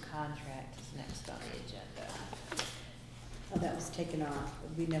services contract is next on the agenda. Oh, that was taken off.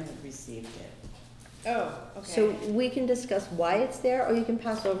 We never received it. Oh, okay. So we can discuss why it's there, or you can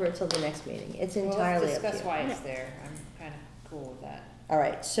pass over it till the next meeting. It's Well, entirely let's up to you. discuss why it's there. I'm kind of cool with that. All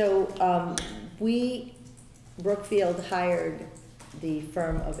right, so Brookfield hired the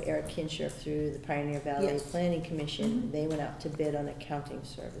firm of Eric Kinshirf through the Pioneer Valley Yes. Planning Commission. Mhm. They went out to bid on accounting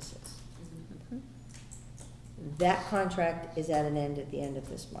services. Mm-hmm. That contract is at an end at the end of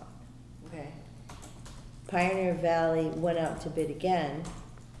this month. Okay, Pioneer Valley went out to bid again,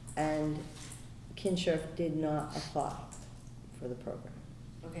 and Kinshirf did not apply for the program,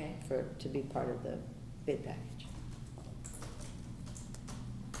 okay, to be part of the bid package.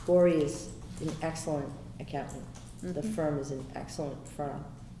 Gori is an excellent accountant. The Mhm. firm is an excellent firm.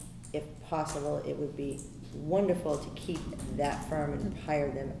 If possible, it would be wonderful to keep that firm and hire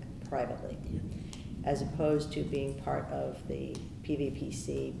them privately, as opposed to being part of the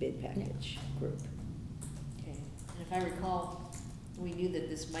PVPC bid package group. okay. And if I recall, we knew that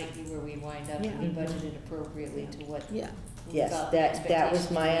this might be where we wind up, Yeah. and we budgeted appropriately to what Yeah, we Yes, thought the that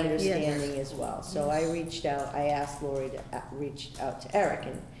was my expectations were. understanding as well. So I reached out, I asked Lori to reach out to Eric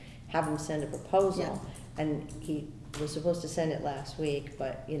and have him send a proposal. And he was supposed to send it last week,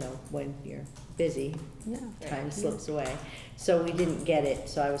 but, when you're busy, yeah. time Right. slips away. So we didn't get it,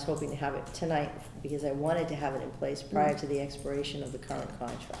 so I was hoping to have it tonight, because I wanted to have it in place prior to the expiration of the current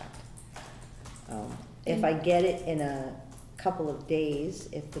contract. If I get it in a couple of days,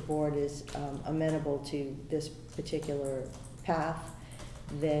 if the board is amenable to this particular path,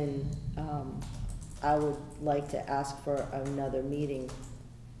 then I would like to ask for another meeting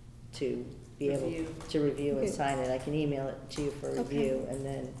to be able Review. to review and Okay. sign it. I can email it to you for Okay. review, and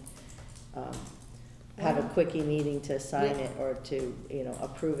then have a quickie meeting to sign Yeah. it or to,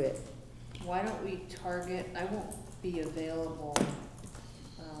 approve it. Why don't we target, I won't be available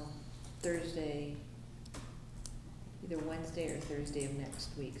Thursday either Wednesday or Thursday of next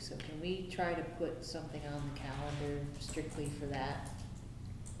week, so can we try to put something on the calendar strictly for that?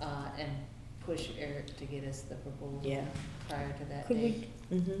 And push Eric to get us the proposal Yeah. prior to that Could date?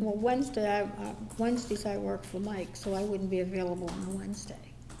 we, Mm-hmm. well, Wednesdays I work for Mike, so I wouldn't be available on a Wednesday.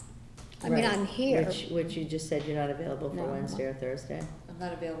 I mean, Right. I'm here. Which you just said you're not available for No. Wednesday or Thursday? I'm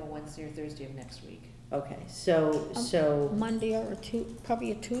not available Wednesday or Thursday of next week. Okay, so, Monday or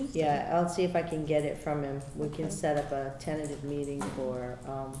probably a Tuesday. yeah, I'll see if I can get it from him. We can Okay. set up a tentative meeting for,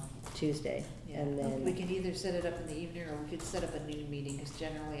 Tuesday, Yeah, and then. we can either set it up in the evening, or we could set up a noon meeting, because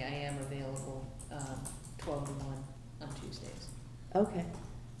generally I am available, 12 to 1 on Tuesdays. Okay,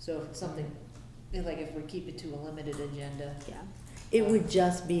 So if it's something, like if we keep it to a limited agenda. Yeah, it would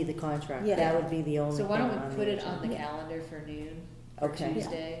just be the contract, Yeah. that would be the only So thing why on don't we the put it on the agenda. calendar for noon, for Okay.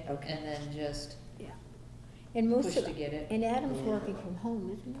 Tuesday, Yeah. Okay. and then just yeah. And most push of, to get it? and Adam's working from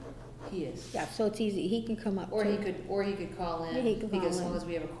home, isn't he? He is. Yeah, so it's easy, he can come up. Or he too. could call in, Yeah, he could because as call long in. as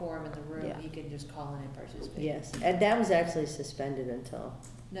we have a quorum in the room, Yeah. he can just call in and participate. Yes, and that was actually suspended until,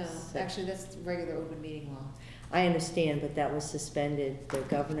 No, So- actually, that's regular open meeting law. I understand, but that was suspended. The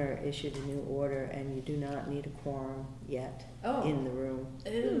governor issued a new order, and you do not need a quorum yet Oh. in the room,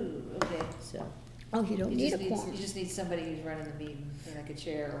 Ooh, okay. so. Oh, you don't need a You quorum. just need somebody who's running the meeting, like a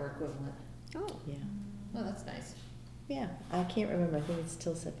chair or equivalent. Oh, Yeah, Oh, that's nice. yeah, I can't remember, I think it's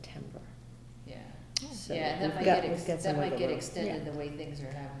till September. Yeah. So Yeah, and we've that might got- get, we've got that some might wiggle get room. extended Yeah. the way things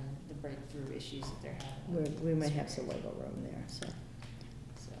are having, the breakthrough issues that they're having. We might have some wiggle room there, so.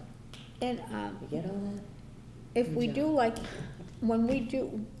 So, and, You get all that? if we Good do job. like, when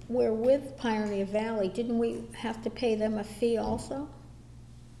we're with Pioneer Valley, didn't we have to pay them a fee also?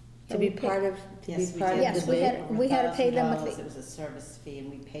 To be part of, Yes, we part did. of Yes, the we bid? had- Over we had to pay them a $1,000. fee. It was a service fee,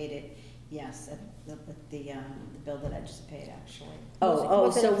 and we paid it, yes, at the bill that I just paid, actually.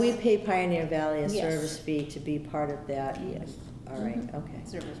 Was it So a- we pay Pioneer Valley a Yes. service fee to be part of that? Yes. All right, Mhm. okay,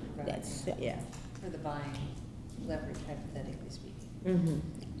 service provider, That's, yeah. for the buying leverage, hypothetically speaking. Mm-hmm.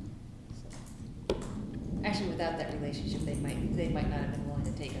 So, actually, without that relationship, they might not have been willing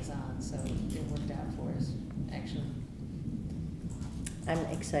to take us on, so it worked out for us, actually. I'm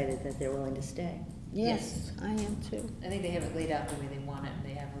excited that they're willing to stay. yes, I am too. I think they have it laid out the way they want it, and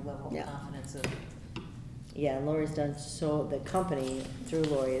they have a level of Yeah. confidence of, Yeah, Lori's done the company through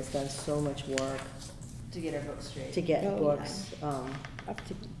Lori has done so much work to get our books straight. to get Oh, yeah. books, Up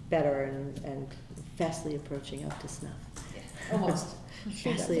to, better and fastly approaching up to snuff. Yeah, almost.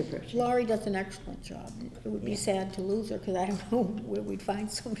 Fastly approaching. Laurie does an excellent job. It would be Yeah. sad to lose her, because I don't know where we'd find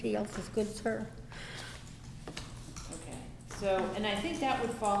somebody else as good as her. Okay, so, and I think that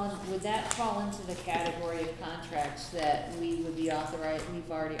would that fall into the category of contracts that we would be authorized,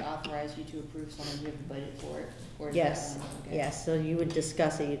 we've already authorized you to approve some, and we have the budget for it? Or is that Yes, one? Okay. yes, so you would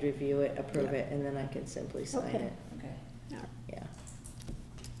discuss it, you'd review it, approve Yeah. it, and then I could simply sign Okay. it, Okay, Yeah, yeah.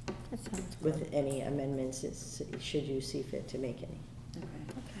 that sounds good. With any amendments, should you see fit to make any. okay,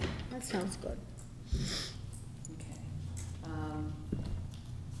 Okay, that sounds good. okay.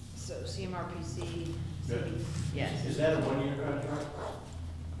 So CMRPC. Good. Yes. Is that a one-year contract?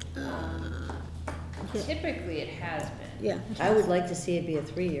 Yeah. Typically, it has been. Yeah. I would like to see it be a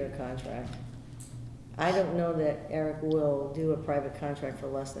 3-year contract. I don't know that Eric will do a private contract for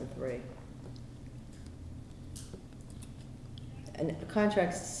less than 3. And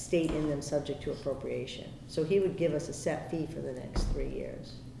contracts state in them subject to appropriation. So he would give us a set fee for the next 3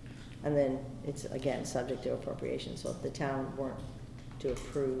 years. And then it's, again, subject to appropriation. So if the town weren't to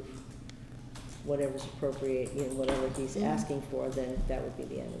approve whatever's appropriate, whatever he's asking for, then that would be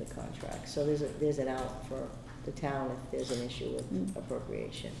the end of the contract. So there's an out for the town if there's an issue with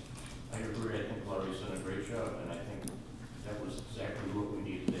appropriation. I agree, I think Laurie's done a great job, and I think that was exactly what we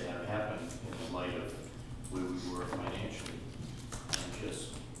needed to have happen in the light of where we were financially. And just,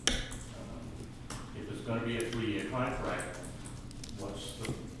 if it's gonna be a 3-year contract, what's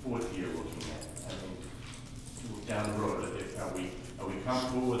the 4th year looking at? I mean, down the road, are we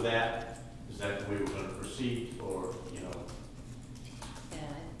comfortable with that? Is that the way we're gonna proceed, or, Yeah.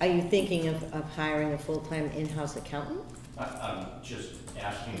 Are you thinking of hiring a full-time in-house accountant? I'm just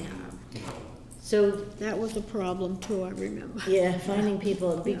asking, So, That was a problem too, I remember. yeah, finding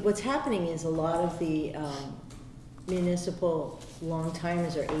people, what's happening is a lot of the municipal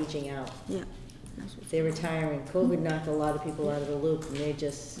long-timers are aging out. Yeah. That's what- They're retiring. COVID knocked a lot of people out of the loop, and they're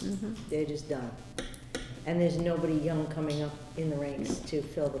just done. And there's nobody young coming up in the ranks to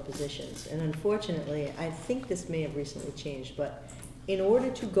fill the positions. And unfortunately, I think this may have recently changed, but in order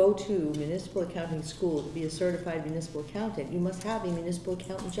to go to municipal accounting school to be a certified municipal accountant, you must have a municipal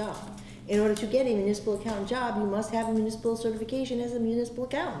accountant job. In order to get a municipal accountant job, you must have a municipal certification as a municipal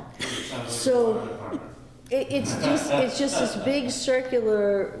accountant. it sounds like So- the water department. It's just this big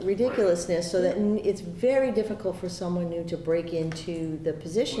circular ridiculousness, so that it's very difficult for someone new to break into the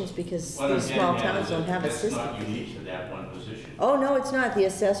positions because What I'm these small getting at towns is don't that have a that's system. not unique to that one position. Oh, no, it's not. The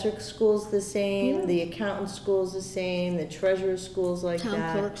assessor school's the same, Yeah. the accountant school's the same, the treasurer school's like Town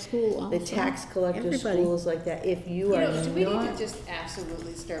that. clerk school The also. tax collector Everybody. school's like that. If you are Do we need not, to just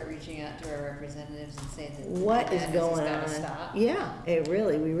absolutely start reaching out to our representatives and say that what is that going has on? gotta stop? Yeah, we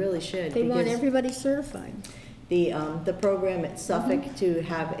really should. They want because everybody certified. the program at Suffolk to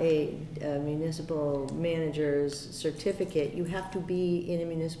have a municipal manager's certificate, you have to be in a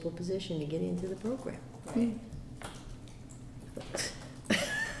municipal position to get into the program. Right.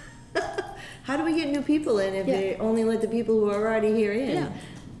 How do we get new people in if Yeah. they only let the people who are already here in? Yeah.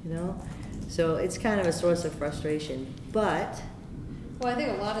 You know? So it's kind of a source of frustration, but, Well, I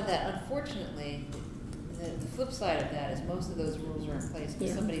think a lot of that, unfortunately, the flip side of that is most of those rules are in place because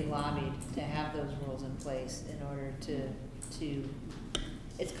Yeah. somebody lobbied to have those rules in place in order to,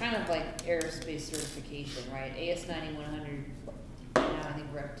 it's kind of like aerospace certification, right? AS 9100, now I think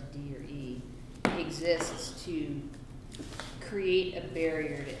we're up to D or E, exists to create a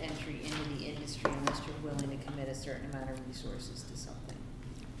barrier to entry into the industry unless you're willing to commit a certain amount of resources to something.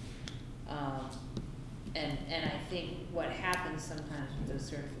 And I think what happens sometimes with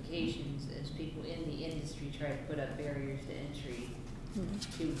those certifications is people in the industry try to put up barriers to entry to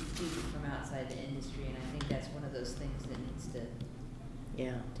people from outside the industry, and I think that's one of those things that needs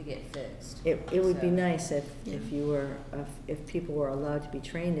yeah. to get fixed. It would be So- nice if Yeah. you were, if people were allowed to be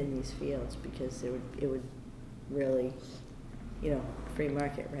trained in these fields, because it would really, you know, free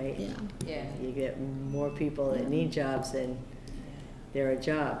market, right? Yeah. Yeah. You get more people that need jobs than there are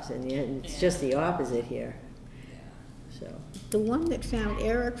jobs, and yet it's Yeah. just the opposite here, so. The one that found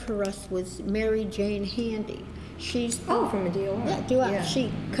Eric for us was Mary Jane Handy. She's. Oh, from a DOR. Yeah,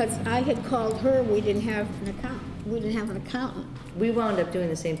 because I had called her, we didn't have an accountant. We wound up doing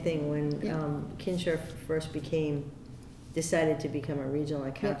the same thing when Yeah. Kinshirf first decided to become a regional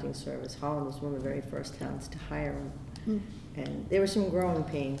accounting service. Holland was one of the very first towns to hire them. Mm. And there were some growing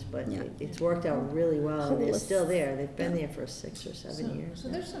pains, but Yeah. it's worked out really well, and they're Coolest. still there. They've been there for 6 or 7 years. So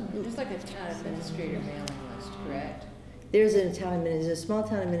there's like a town administrator mailing list, correct? There's there's a small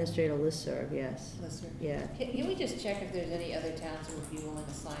town administrator listserv, yes. Listen. Yeah. Can we just check if there's any other towns who would be willing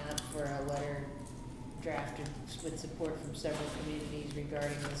to sign up for a letter drafted with support from several communities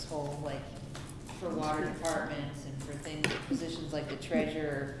regarding this whole, like, for water departments and for things, positions like the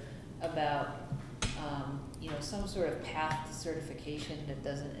treasurer, about, some sort of path to certification that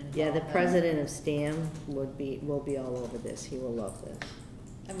doesn't involve. Yeah, the them? president of STAM will be all over this. He will love this.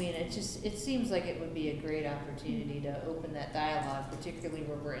 I mean, it seems like it would be a great opportunity to open that dialogue, particularly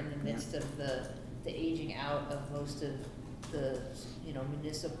where we're in the midst of the aging out of most of the,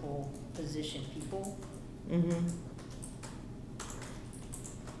 municipal position people. Mm-hmm.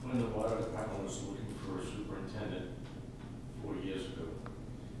 When the water department was looking for a superintendent 4 years ago,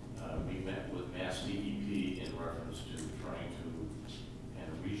 we met with Mass DEP in reference to trying to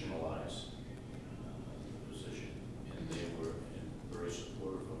regionalize the position, and they were very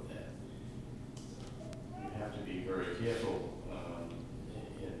supportive of that. You have to be very careful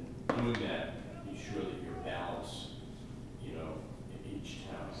in doing that. Be sure that you're balanced, in each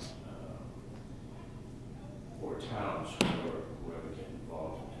town, or towns, or whoever get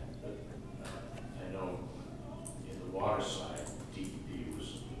involved in that. But I know in the water side, DEP was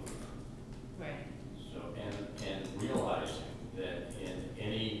supportive. Right. So, and realizing that in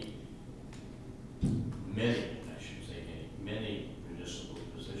many municipal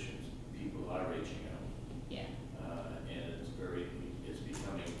positions, people are reaching out. Yeah. And it's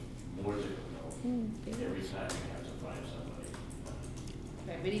becoming more difficult every time you have to find somebody.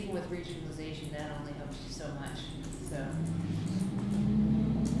 Right, but even with regionalization, that only helps you so much, so.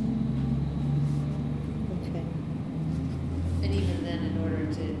 Okay. And even then, in order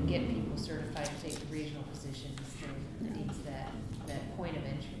to get people certified to take the regional positions, there needs that point of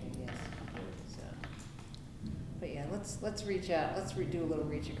entry, I guess, so. But yeah, let's reach out, do a little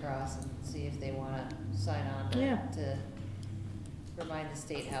reach across and see if they wanna sign on Yeah. to remind the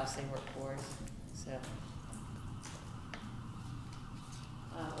state house they work for us, so.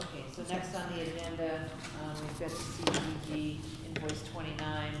 Okay, so next on the agenda, we've got the CDBG invoice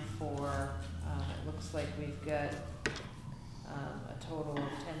 29 for, it looks like we've got a total of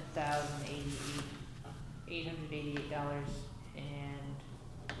 $10,888.12.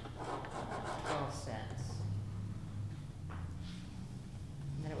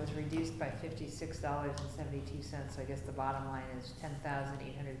 And then it was reduced by $56.72, so I guess the bottom line is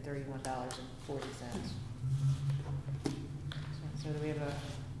 $10,831.40. So do we have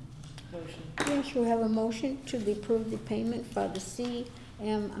Motion. Yes, we have a motion to approve the payment for the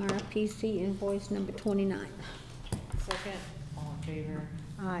CMRPC invoice number 29. Second, all in favor?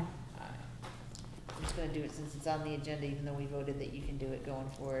 Aye. Aye. I'm just gonna do it since it's on the agenda, even though we voted that you can do it going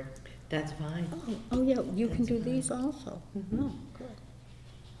forward. That's fine. Oh, yeah, you can That's do fine. these also. Oh, good.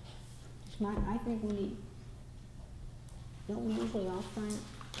 It's mine, I think we need, don't we usually all sign it?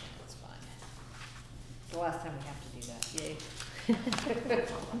 That's fine. The last time we have to do that, yay.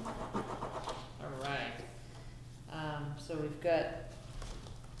 All right. So we've got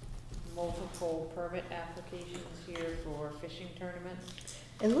multiple permit applications here for fishing tournaments.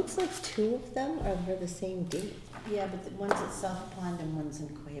 It looks like 2 of them are for the same date. Yeah, but the one's at South Pond and one's in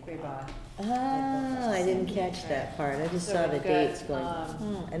Quabog. Ah, I didn't catch that part. I just So saw the we've got, dates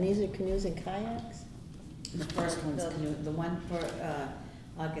going. And these are canoes and kayaks? The first one's canoe, the one for,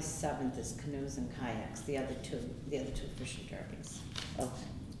 August 7th is canoes and kayaks, the other two fishing derbies. Okay.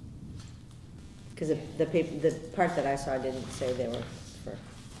 Because the part that I saw didn't say they were for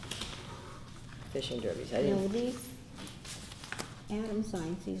fishing derbies. I No, didn't. these, Adam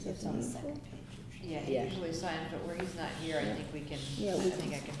signs these. It's on the second page. Yeah, he Yeah. usually signs, but where he's not here, I think we can, Yeah, I we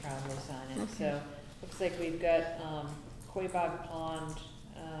think I can. can probably sign it. Okay. So, looks like we've got, Quabog Pond,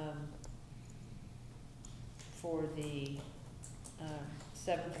 for the,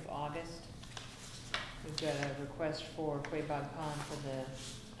 7th of August. We've got a request for Quabog Pond for the,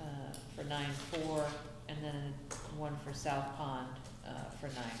 for 9/4, and then one for South Pond, for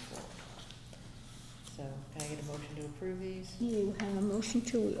 9/4. So, can I get a motion to approve these? You have a motion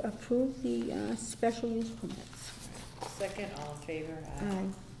to approve the special use permits. Second, all in favor? Aye.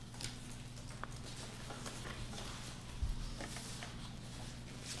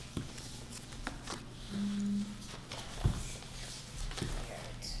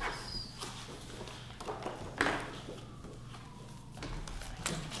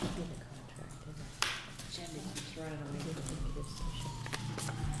 Agenda keeps running away from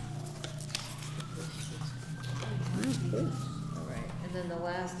me. All right, and then the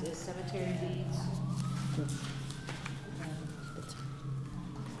last is cemetery deeds.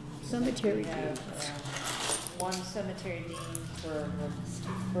 Cemetery We have, deeds. one cemetery deed for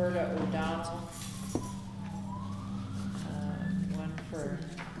Roberta O'Donnell. One for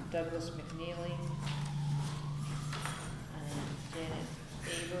Douglas McNeely. And Janet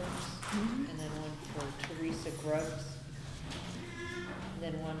Abrams, and then one for Teresa Grubbs. And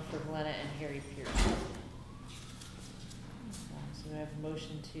then one for Glenna and Harry Pierce. So we have a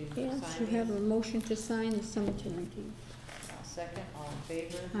motion to Yes, sign you have a these. motion to sign the cemetery deed. Second, all in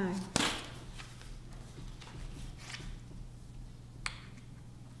favor? Aye.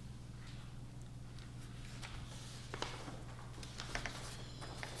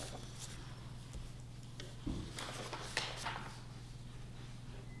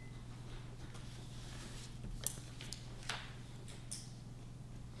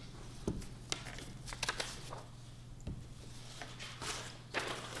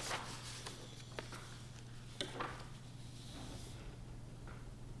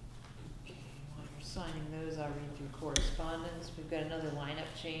 While you're signing those, I'll read through correspondence. We've got another lineup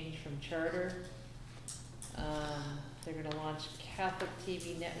change from Charter. They're gonna launch Catholic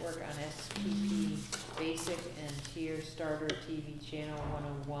TV Network on SPP Basic and Tier Starter TV Channel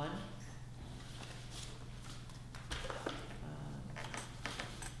 101.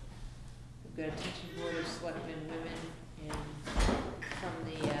 We've got attention board of selectmen women from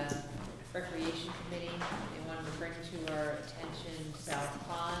the recreation committee. They wanted to bring to our attention South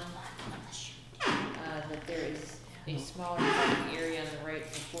Pond, that there is a smaller parking area on the right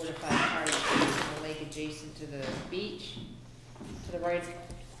for 4 to 5 cars facing the lake adjacent to the beach. To the right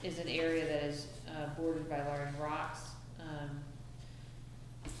is an area that is bordered by large rocks,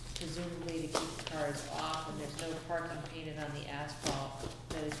 presumably to keep the cars off, and there's no parking painted on the asphalt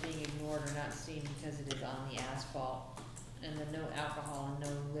that is being ignored or not seen because it is on the asphalt. And the no alcohol and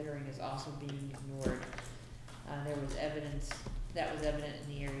no littering is also being ignored. There was evidence, that was evident in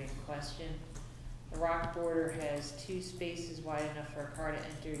the area in question. The rock border has 2 spaces wide enough for a car to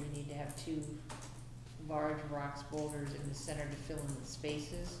enter. You need to have 2 large rocks boulders in the center to fill in the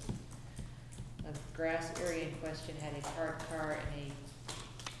spaces. The grass area in question had a parked car and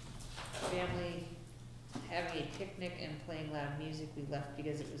a family having a picnic and playing loud music. We left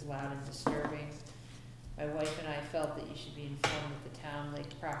because it was loud and disturbing. My wife and I felt that you should be informed that the town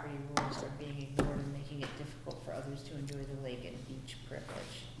lake property rules are being ignored and making it difficult for others to enjoy the lake and beach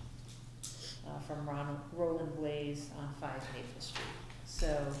privilege. From Roland Blaze on 5 Maple Street.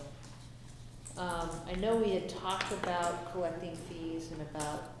 So, I know we had talked about collecting fees and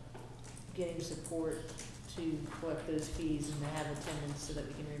about getting support to collect those fees and to have attendance so that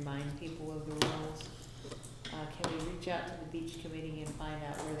we can remind people of the rules. Can we reach out to the beach committee and find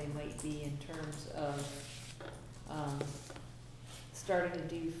out where they might be in terms of, starting to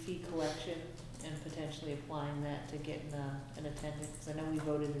do fee collection and potentially applying that to getting an attendance? Because I know we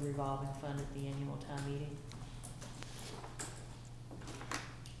voted the revolving fund at the annual town meeting.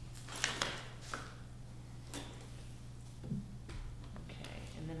 Okay,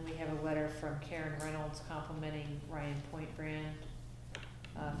 and then we have a letter from Karen Reynolds complimenting Ryan Pointbrand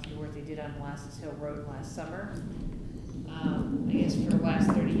for the work they did on Molasses Hill Road last summer. I guess for the last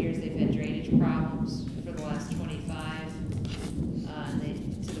 30 years, they've had drainage problems. For the last 25,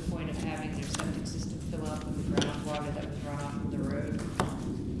 to the point of having their septic system fill up with the groundwater that was run off of the road.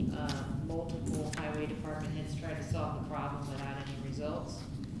 Multiple highway department heads tried to solve the problem without any results.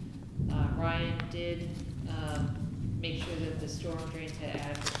 Ryan did make sure that the storm drains had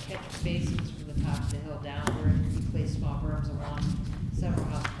adequate catch basins from the top of the hill downward. He placed small berms along several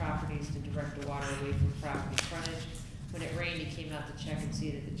house properties to direct the water away from property frontage. When it rained, he came out to check and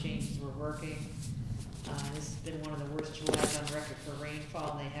see that the changes were working. This has been one of the worst Julys on record for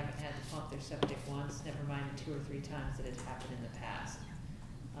rainfall. They haven't had to pump their septic once, never mind the 2 or 3 times that it happened in the past.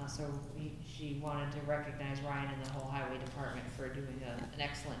 So she wanted to recognize Ryan and the whole highway department for doing an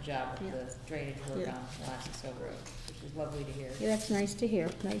excellent job with the drainage work on Molasses Hill Road, which is lovely to hear. Yeah, that's nice to hear,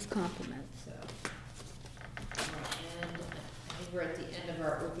 nice compliment. So, all right, and I think we're at the end of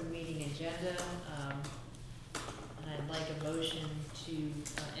our open meeting agenda. And I'd like a motion to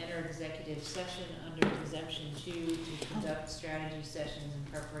enter executive session under exemption 2 to conduct strategy sessions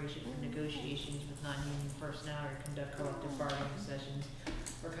in preparation for negotiations with non-union personnel or conduct collective bargaining sessions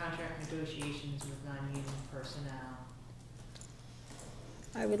or contract negotiations with non-union personnel.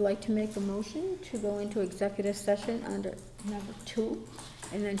 I would like to make a motion to go into executive session under number 2,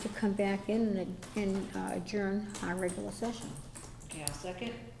 and then to come back in and adjourn our regular session. Okay, I'll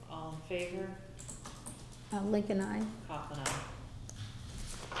second. All in favor? Lincoln, aye. Kaufman, aye.